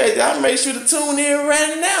appreciate that. I made sure to tune in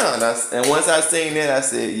right now. And once I seen that, I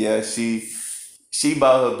said, yeah, she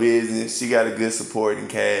bought her business. She got a good supporting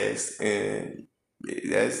cast. And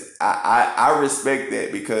that's I respect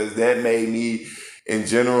that, because that made me, in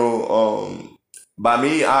general, by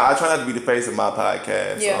me, I try not to be the face of my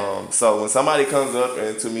podcast. Yeah. So when somebody comes up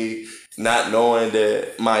and to me, not knowing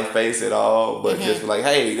that my face at all, but just like,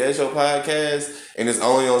 hey, that's your podcast, and it's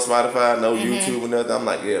only on Spotify, no YouTube or nothing. I'm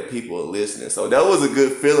like, yeah, people are listening. So that was a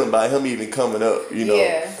good feeling by him even coming up, you know.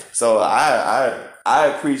 Yeah. So I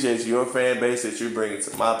appreciate your fan base that you're bringing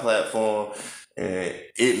to my platform, and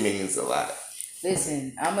it means a lot.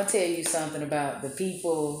 Listen, I'm gonna tell you something about the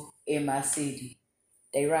people in my city.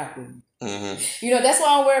 They rock with me. You know, that's why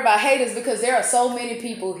I don't worry about haters, because there are so many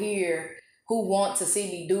people here who want to see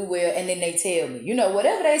me do well, and then they tell me, you know,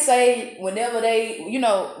 whatever they say, whenever they, you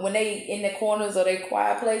know, when they in the corners or they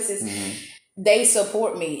quiet places, they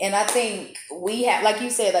support me. And I think we have, like you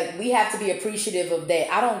said, like we have to be appreciative of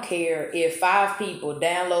that. I don't care if 5 people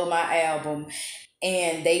download my album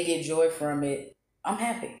and they get joy from it. I'm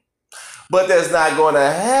happy. But that's not going to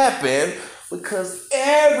happen, because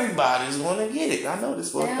everybody's going to get it. I know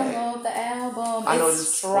this for a fact. Download the album. I know it's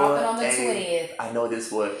this dropping on the 20th. I know this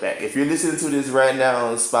for a fact. If you're listening to this right now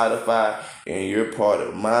on Spotify and you're part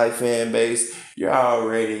of my fan base, you're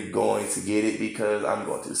already going to get it, because I'm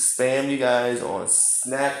going to spam you guys on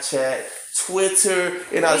Snapchat, Twitter,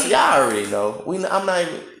 and y'all already know. I'm not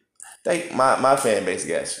even... my fan base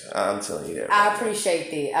got you. I'm telling you that. Right I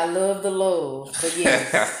appreciate that. I love the love. But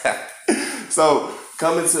yes. So,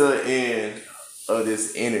 coming to the end of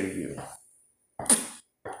this interview,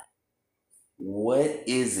 what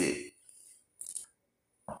is it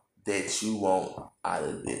that you want out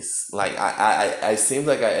of this? Like I seems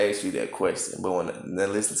like I asked you that question, but now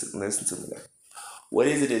listen to me now. What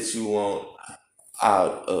is it that you want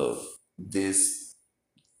out of this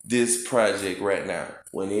project right now?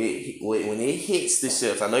 When it hits the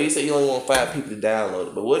shelves, I know you said you only want 5 people to download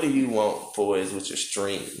it, but what do you want for is with your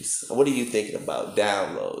streams? What are you thinking about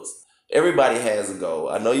downloads? Everybody has a goal.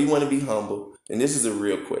 I know you want to be humble, and this is a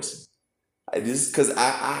real question. This because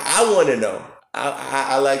I want to know.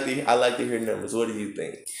 I like to hear numbers. What do you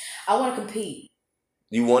think? I want to compete.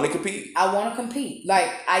 You want to compete? I want to compete.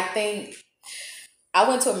 Like, I think I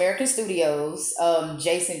went to American Studios,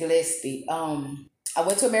 Jason Gillespie. I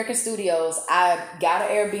went to American Studios. I got an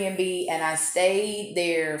Airbnb and I stayed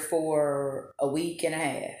there for a week and a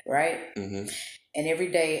half, right? Mm-hmm. And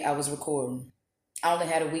every day I was recording. I only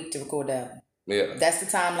had a week to record that. Yeah. That's the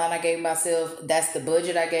timeline I gave myself. That's the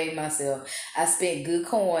budget I gave myself. I spent good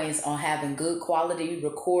coins on having good quality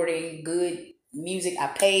recording, good music. I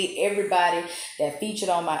paid everybody that featured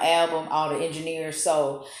on my album, all the engineers.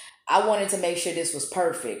 So I wanted to make sure this was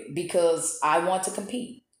perfect because I want to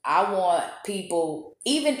compete. I want people,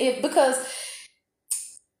 because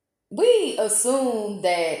we assume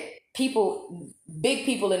that big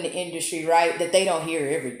people in the industry, right, that they don't hear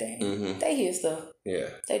everything. Mm-hmm. They hear stuff. Yeah.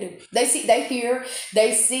 They do. They see, they hear,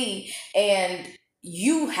 they see, and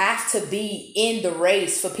you have to be in the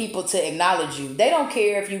race for people to acknowledge you. They don't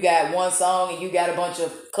care if you got one song and you got a bunch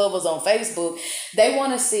of covers on Facebook. They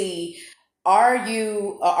want to see, are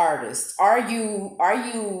you an artist? Are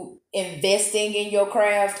you investing in your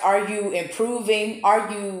craft? Are you improving?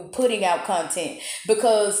 Are you putting out content?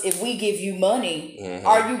 Because if we give you money, mm-hmm.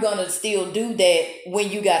 are you gonna still do that when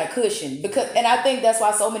you got a cushion? And I think that's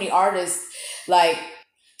why so many artists like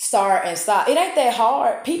start and stop. It ain't that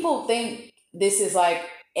hard. People think this is like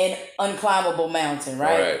an unclimbable mountain,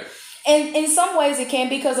 right? And in some ways it can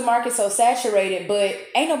be because the market's so saturated, but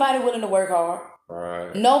ain't nobody willing to work hard.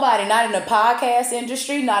 Right. Nobody, not in the podcast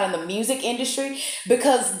industry, not in the music industry,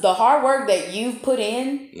 because the hard work that you've put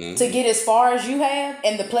in mm-hmm. to get as far as you have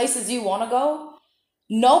and the places you want to go,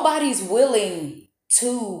 nobody's willing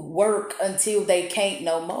to work until they can't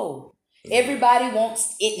no more. Mm-hmm. Everybody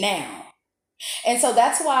wants it now. And so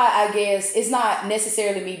that's why I guess it's not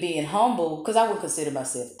necessarily me being humble, because I would consider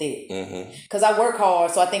myself thick. Because I work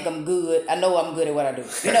hard, so I think I'm good. I know I'm good at what I do.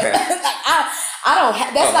 You know, I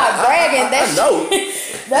don't. That's not bragging.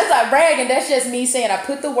 That's not bragging. That's just me saying I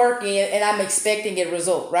put the work in and I'm expecting a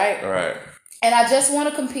result. Right. Right. And I just want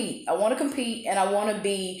to compete. I want to compete, and I want to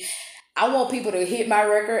be. I want people to hit my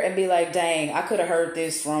record and be like, dang, I could have heard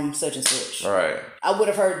this from such and such. Right. I would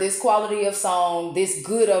have heard this quality of song, this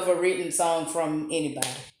good of a written song from anybody.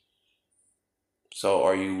 So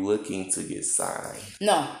are you looking to get signed?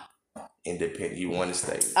 No. Independent. You want to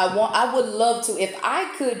stay? I would love to. If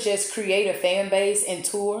I could just create a fan base and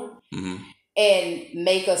tour mm-hmm. and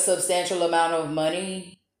make a substantial amount of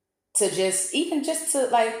money to just to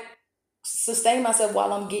like sustain myself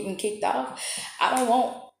while I'm getting kicked off, I don't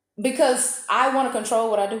want. Because I want to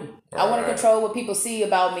control what I do. Right. I want to control what people see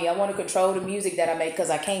about me. I want to control the music that I make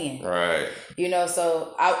because I can. Right. You know,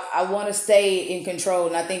 so I want to stay in control.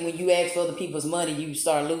 And I think when you ask for other people's money, you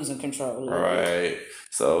start losing control. Right.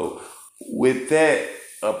 So with that,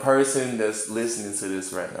 a person that's listening to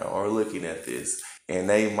this right now or looking at this, and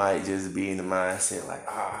they might just be in the mindset like,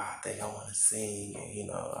 I think I want to sing.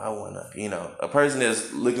 And, I want to, a person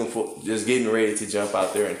that's looking for, just getting ready to jump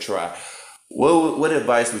out there and try. What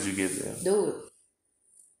advice would you give them? Do it.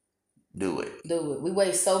 Do it. Do it. We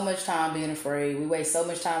waste so much time being afraid. We waste so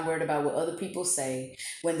much time worried about what other people say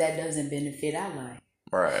when that doesn't benefit our life.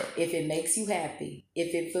 Right. If it makes you happy,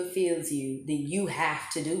 if it fulfills you, then you have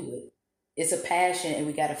to do it. It's a passion and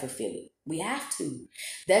we got to fulfill it. We have to.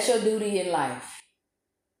 That's your duty in life.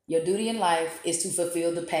 Your duty in life is to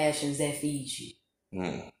fulfill the passions that feed you.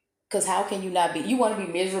 Because how can you not be? You want to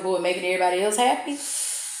be miserable and making everybody else happy?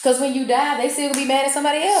 Because when you die, they still gonna be mad at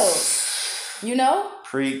somebody else. You know?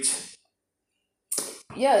 Preach.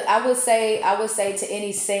 Yeah, I would say to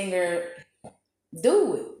any singer,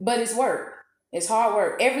 do it. But it's work. It's hard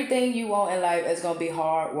work. Everything you want in life is gonna be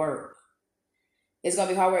hard work. It's gonna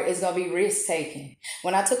be hard work. It's gonna be risk taking.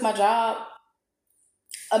 When I took my job,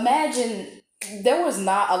 imagine there was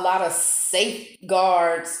not a lot of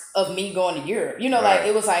safeguards of me going to Europe. Right. Like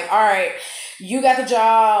it was like, all right, you got the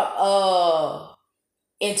job,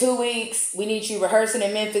 in 2 weeks, we need you rehearsing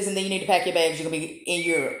in Memphis, and then you need to pack your bags. You're going to be in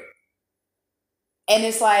Europe. And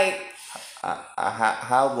it's like...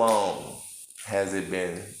 how long has it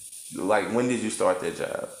been? Like, when did you start that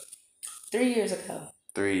job? 3 years ago.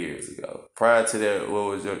 3 years ago. Prior to that,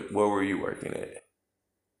 where were you working at?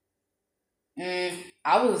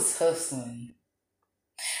 I was hustling.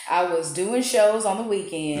 I was doing shows on the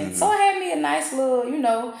weekend. So I had me a nice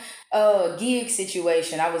little, gig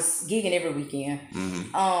situation. I was gigging every weekend.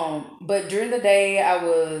 But during the day I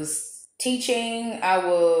was teaching. I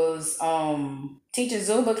was teaching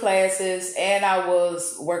Zumba classes, and I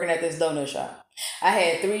was working at this donut shop. I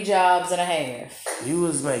had 3 jobs and a half. You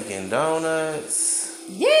was making donuts?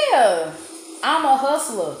 Yeah. I'm a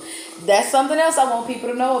hustler. That's something else I want people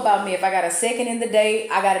to know about me. If I got a second in the day,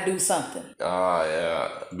 I got to do something. Oh, yeah.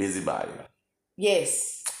 Busybody.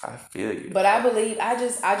 Yes. I feel you. But I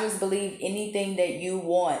just believe anything that you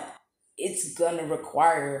want, it's going to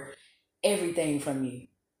require everything from you.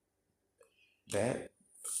 That,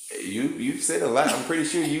 you said a lot. I'm pretty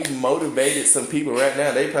sure you motivated some people right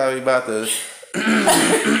now. They probably about to...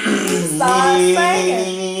 Start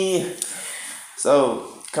saying. So,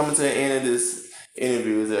 coming to the end of this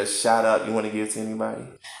interview, is there a shout out you want to give to anybody?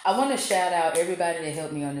 I want to shout out everybody that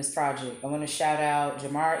helped me on this project. I want to shout out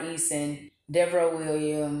Jamar Eason, Deborah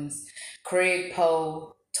Williams, Craig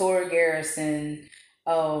Poe, Tori Garrison,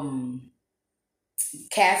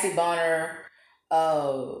 Cassie Bonner,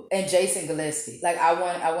 and Jason Gillespie. Like I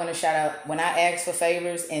want to shout out, when I asked for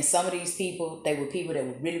favors, and some of these people, they were people that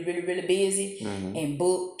were really, really, really busy and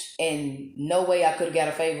booked, and no way I could have got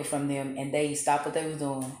a favor from them, and they stopped what they was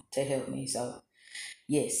doing to help me. So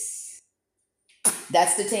yes,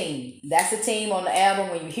 that's the team. That's the team on the album.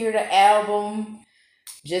 When you hear the album,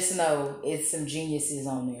 just know it's some geniuses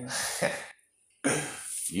on there.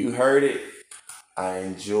 You heard it. I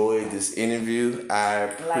enjoyed this interview. I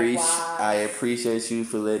appreciate you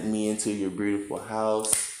for letting me into your beautiful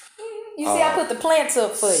house. You see, I put the plants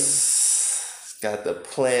up for you. Got the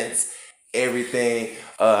plants, everything.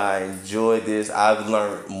 I enjoyed this. I've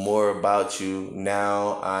learned more about you.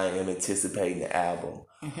 Now I am anticipating the album.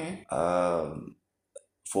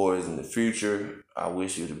 For us in the future, I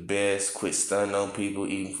wish you the best. Quit stunning on people,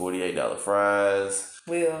 eating $48 fries.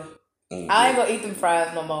 Will. I ain't gonna eat them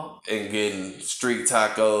fries no more. And getting street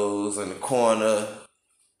tacos in the corner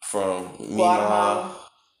from Guatemala.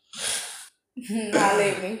 Not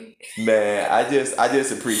let me. Man, I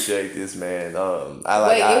just appreciate this, man. It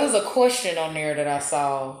was a question on there that I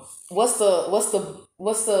saw. What's the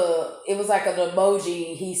it was like an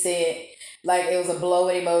emoji he said. Like, it was a blow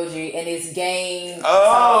emoji, and it's game.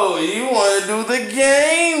 Oh, you want to do the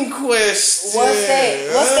game question. What's that?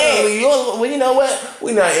 Well, you know what?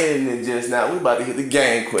 We're not ending it just now. We about to hit the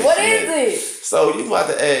game question. What is it? So, you about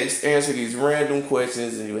to answer these random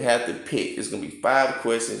questions, and you have to pick. It's going to be 5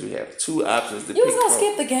 questions. You have 2 options to pick. You was going to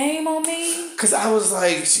skip the game on me? Because I was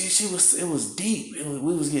like, it was deep.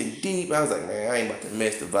 We was getting deep. I was like, man, I ain't about to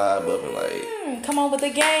mess the vibe up. And come on with the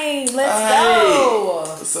game. Let's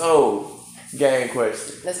go. So... game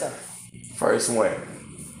question. Let's go. First one.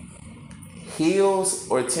 Heels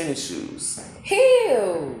or tennis shoes?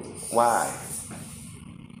 Heels. Why?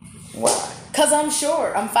 Because I'm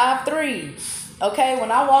short. I'm 5'3". Okay?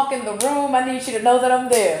 When I walk in the room, I need you to know that I'm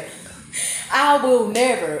there. I will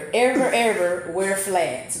never, ever, ever wear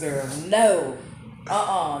flats, girl. No.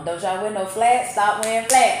 Don't y'all wear no flats? Stop wearing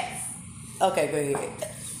flats. Okay, go ahead.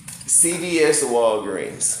 CVS or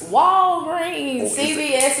Walgreens? Walgreens.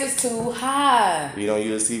 CVS is too high. You don't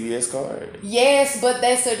use a CVS card? Yes, but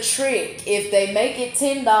that's a trick. If they make it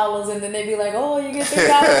 $10 and then they be like, oh, you get $3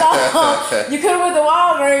 off, you could have went to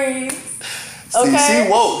Walgreens. Okay? See,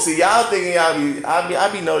 woke. See, y'all thinking I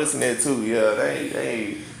be noticing that too. Yeah,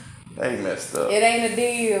 they messed up. It ain't a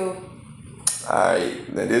deal.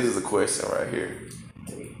 Alright, now this is a question right here.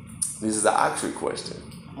 This is an Oxford question.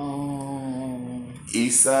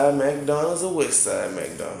 East Side McDonald's or West Side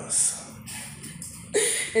McDonald's?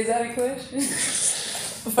 Is that a question?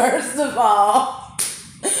 First of all,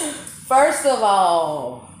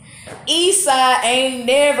 East Side ain't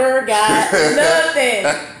never got nothing.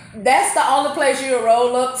 That's the only place you'll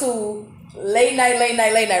roll up to late night,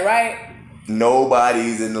 right?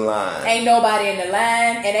 Nobody's in the line. Ain't nobody in the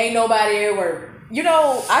line, and ain't nobody at work. You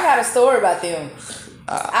know, I got a story about them.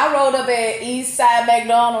 I rolled up at East Side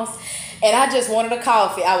McDonald's, and I just wanted a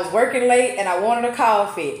coffee. I was working late, and I wanted a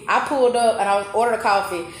coffee. I pulled up, and I ordered a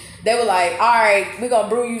coffee. They were like, all right, we're going to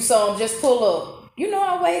brew you some. Just pull up. You know,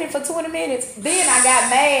 I waited for 20 minutes. Then I got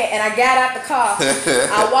mad, and I got out the car.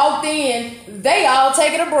 I walked in. They all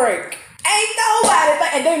taking a break. Ain't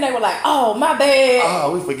nobody. And then they were like, oh, my bad.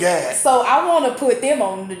 Oh, we forgot. So I want to put them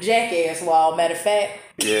on the jackass wall, matter of fact.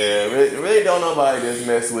 Yeah, really don't nobody just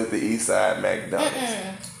mess with the East Side McDonald's.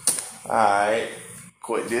 All right.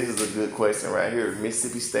 This is a good question right here.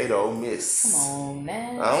 Mississippi State or Ole Miss? Come on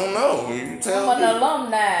now. I don't know. You tell I'm me. an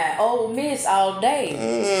alumni. Ole Miss all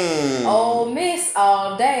day. Ole Miss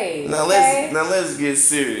all day. Now okay? let's get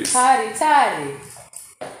serious. Toddy.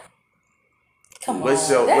 Come on.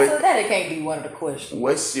 That can't be one of the questions.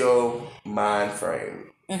 What's your mind frame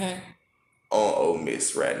on Ole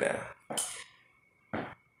Miss right now?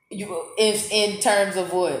 In terms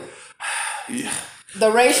of what? Yeah.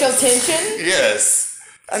 The racial tension? Yes.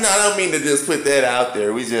 I don't mean to just put that out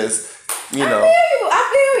there. We just, I feel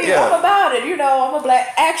you. Yeah. I'm about it. I'm a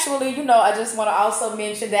black. Actually, I just want to also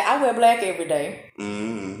mention that I wear black every day.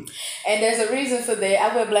 Mm-hmm. And there's a reason for that.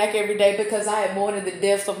 I wear black every day because I have mourned the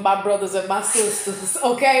deaths of my brothers and my sisters,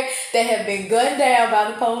 okay, that have been gunned down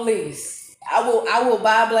by the police. I will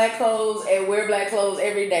buy black clothes and wear black clothes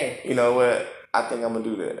every day. You know what? I think I'm going to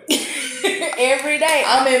do that. Every day.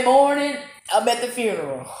 I'm in mourning. I'm at the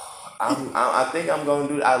funeral. I think I'm going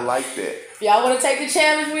to do that. I like that. If y'all want to take the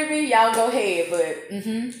challenge with me, y'all go ahead. But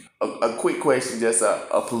a quick question, just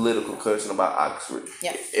a political question about Oxford.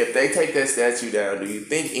 Yeah. If they take that statue down, do you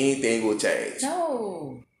think anything will change?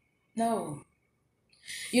 No. I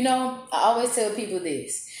always tell people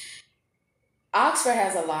this. Oxford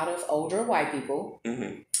has a lot of older white people.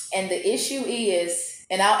 Mm-hmm. And the issue is,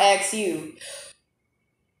 and I'll ask you,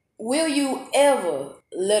 will you ever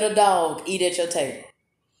let a dog eat at your table?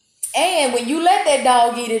 And when you let that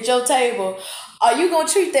dog eat at your table, are you going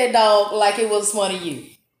to treat that dog like it was one of you?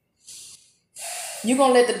 You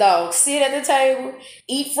going to let the dog sit at the table,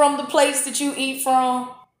 eat from the plates that you eat from,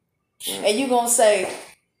 and you going to say,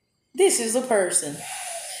 this is a person.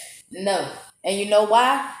 No. And you know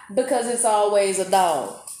why? Because it's always a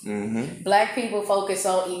dog. Mm-hmm. Black people focus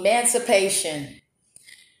on emancipation.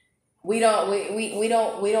 We don't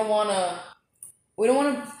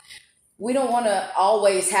want to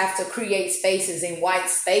always have to create spaces in white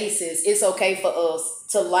spaces. It's okay for us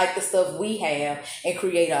to like the stuff we have and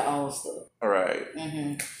create our own stuff. All right.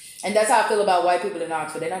 Mm-hmm. And that's how I feel about white people in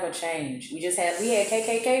Oxford. They're not going to change. We had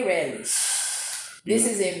KKK rallies. This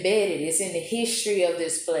is embedded. It's in the history of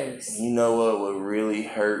this place. You know what would really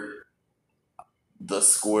hurt the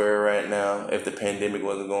square right now if the pandemic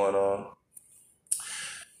wasn't going on?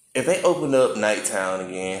 If they opened up Nighttown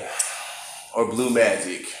again. Or Blue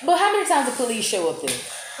Magic. But how many times the police show up there?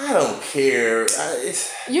 I don't care.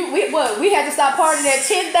 We had to stop partying at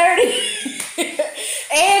 10:30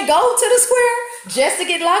 and go to the square just to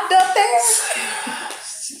get locked up there?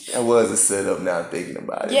 That was a setup now thinking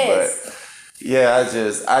about it. Yes. But yeah, I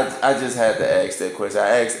just had to ask that question.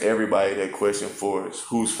 I asked everybody that question for us.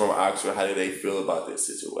 Who's from Oxford? How do they feel about this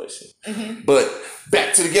situation? Mm-hmm. But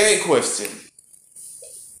back to the game question.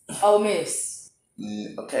 Ole Miss.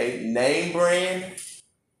 Okay, name brand.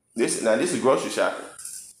 This is grocery shopping.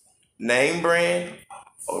 Name brand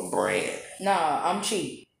or brand? Nah, I'm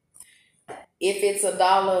cheap. If it's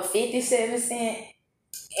 $1.57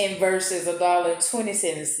 and versus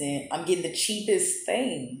 $1.27, I'm getting the cheapest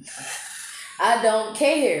thing. I don't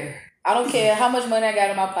care. I don't care how much money I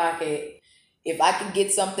got in my pocket. If I can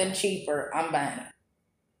get something cheaper, I'm buying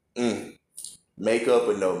it. Makeup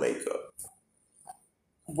or no makeup?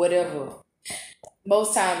 Whatever.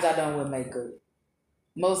 Most times I don't wear makeup.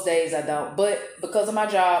 Most days I don't. But because of my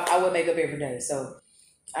job, I wear makeup every day. So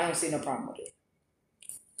I don't see no problem with it.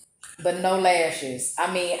 But no lashes.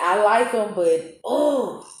 I mean, I like them, but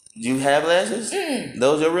You have lashes?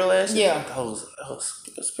 Those are real lashes? Yeah.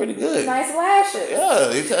 That's pretty good. Nice lashes.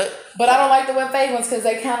 Yeah. Okay. But I don't like to wear fake ones because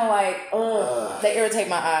they kind of like, they irritate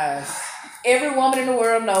my eyes. Every woman in the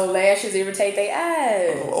world knows lashes irritate their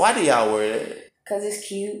eyes. Why do y'all wear that? Because it's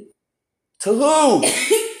cute. To who?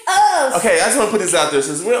 Us. Okay, I just want to put this out there.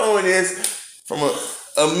 Since we're on this from a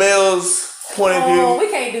male's point of view. We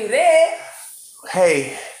can't do that.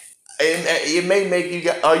 Hey, it may make you.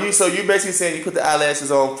 So you basically saying you put the eyelashes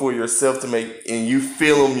on for yourself to make, and you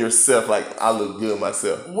feel them yourself like I look good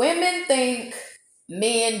myself. Women think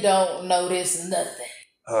men don't notice nothing.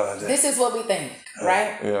 This is what we think,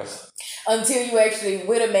 right? Yes. Until you actually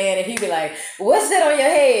with a man and he be like, "What's that on your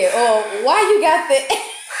head?" Or "Why you got that?"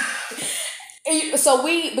 So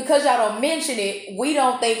because y'all don't mention it, we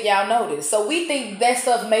don't think y'all notice. So we think that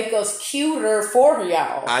stuff make us cuter for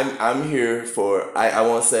y'all. I'm here for I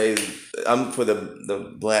won't say I'm for the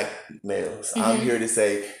black males. Mm-hmm. I'm here to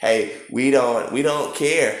say, hey, we don't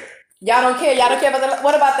care. Y'all don't care. Y'all don't care about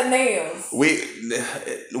what about the nails? We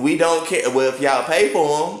don't care. Well, if y'all pay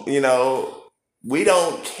for them, we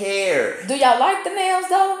don't care. Do y'all like the nails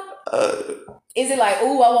though? Is it like,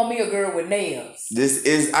 ooh, I want me a girl with nails?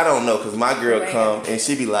 I don't know, because my girl come and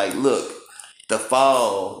she be like, look, the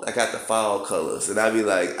fall. I got the fall colors, and I be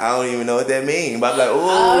like, I don't even know what that means, but I'm like,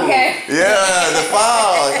 oh, okay. Yeah, the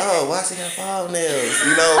fall. Oh, why she got fall nails?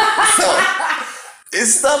 So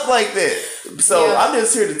it's stuff like that. So Yeah. I'm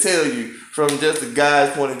just here to tell you from just a guy's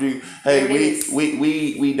point of view. Hey,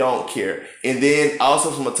 we don't care. And then also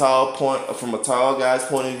from a tall guy's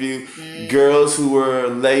point of view, girls who wear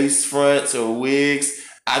lace fronts or wigs,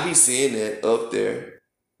 I be seeing that up there.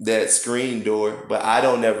 That screen door, but I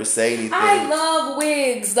don't never say anything. I love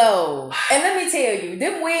wigs though. And let me tell you,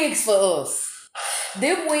 them wigs for us.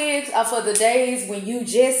 Them wigs are for the days when you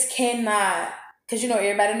just cannot, because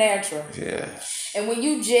everybody natural. Yeah. And when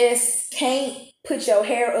you just can't put your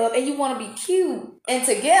hair up and you want to be cute and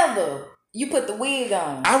together, you put the wig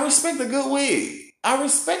on. I respect a good wig. Not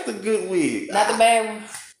the bad one.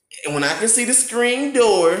 And when I can see the screen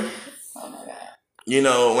door, oh my God.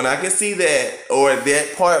 When I can see that or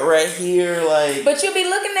that part right here, like. But you be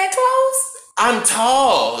looking that close? I'm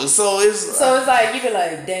tall, so it's like you be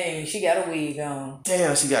like, dang, she got a wig on.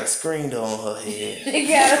 Damn, she got a screen door on her head. She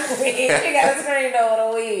got a wig. She got a screen door on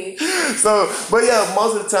her wig. So, but yeah,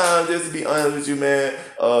 most of the time, just to be honest with you, man,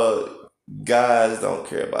 guys don't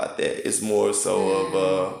care about that. It's more so of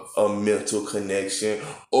a mental connection,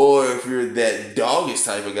 or if you're that doggish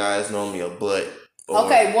type of guy, it's normally a butt.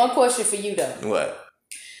 Okay, one question for you though. What?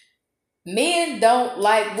 Men don't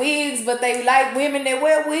like wigs, but they like women that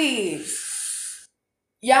wear wigs.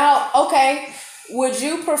 Y'all, okay, would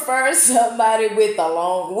you prefer somebody with a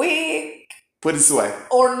long wig? Put it this way.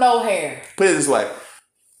 Or no hair? Put it this way.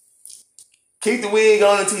 Keep the wig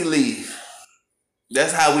on until you leave.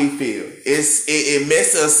 That's how we feel. It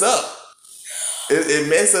messes us up. It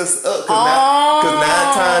messes us up because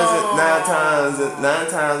nine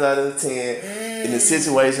times out of 10 in the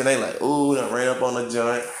situation they like, ooh, done ran up on the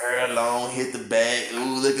joint, hair long, hit the back,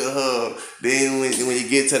 ooh, look at her. Then when you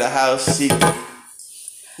get to the house, she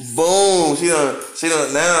boom, she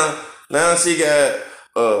done now she got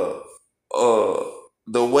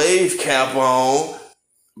the wave cap on.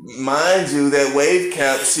 Mind you, that wave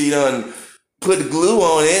cap, she done put the glue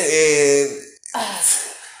on it and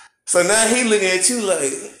so now he looking at you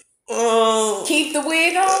like, oh, keep the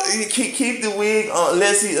wig on. Keep the wig on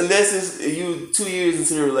unless it's you 2 years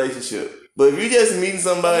into the relationship. But if you just meeting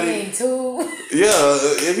somebody,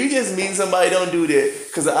 if you just meeting somebody, don't do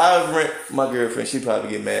that. Cause I've rent my girlfriend. She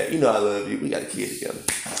probably get mad. I love you. We got a kid together.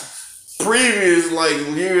 Previous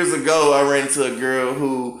years ago, I ran into a girl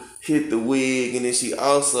who hit the wig, and then she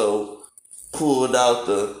also pulled out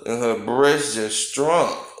and her breast just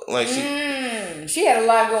shrunk. Like she had a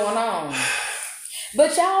lot going on.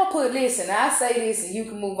 But y'all listen, I say this and you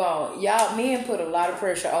can move on. Y'all, men put a lot of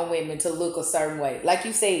pressure on women to look a certain way. Like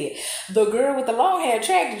you said, the girl with the long hair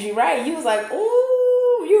attracted you, right? You was like,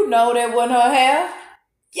 ooh, that wasn't her hair.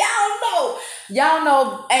 Y'all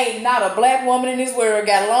know ain't not a black woman in this world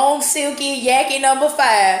got long, silky, yacky number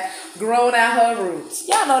 5 growing out her roots.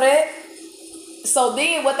 Y'all know that? So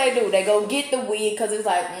then what they do, they go get the wig because it's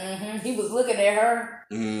like, he was looking at her.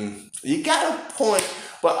 You got a point,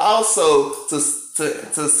 but also to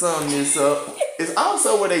sum this up, it's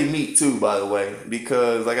also where they meet too, by the way,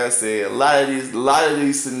 because like I said, a lot of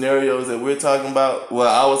these scenarios that we're talking about, what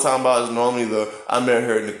I was talking about is normally I met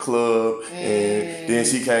her in the club and then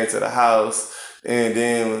she came to the house and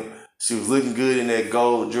then she was looking good in that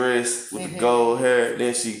gold dress with the gold hair.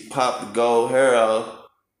 Then she popped the gold hair off.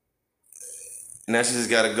 Now she just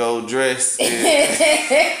got a gold dress.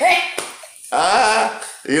 I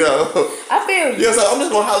feel you. Yeah, so I'm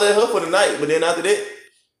just gonna holler at her for the night, but then after that,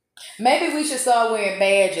 maybe we should start wearing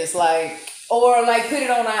badges, or put it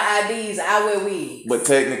on our IDs. I wear wigs. But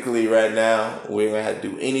technically, right now, we ain't gonna have to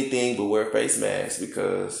do anything but wear face masks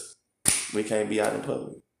because we can't be out in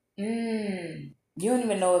public. You don't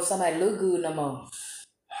even know if somebody look good no more.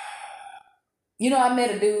 I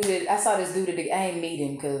met a dude I saw this dude I ain't meet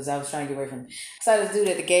him because I was trying to get away from him. I saw this dude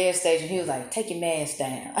at the gas station. He was like, take your mask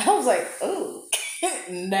down. I was like, ooh,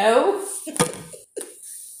 no.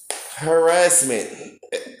 Harassment,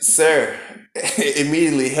 sir,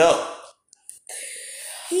 immediately help.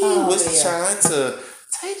 He was trying to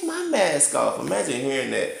take my mask off. Imagine hearing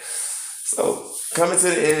that. So, coming to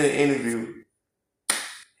the end of the interview,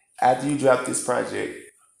 after you drop this project,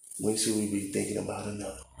 when should we be thinking about another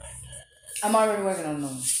one? I'm already working on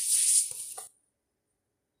them.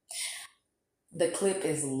 The clip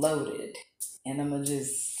is loaded, and I'm gonna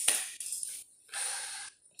just.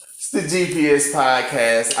 It's the GPS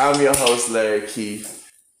podcast. I'm your host, Larry Keith.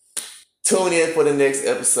 Tune in for the next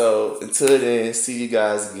episode. Until then, see you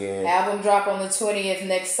guys again. Album drop on the 20th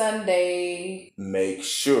next Sunday. Make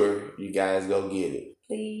sure you guys go get it.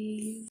 Please.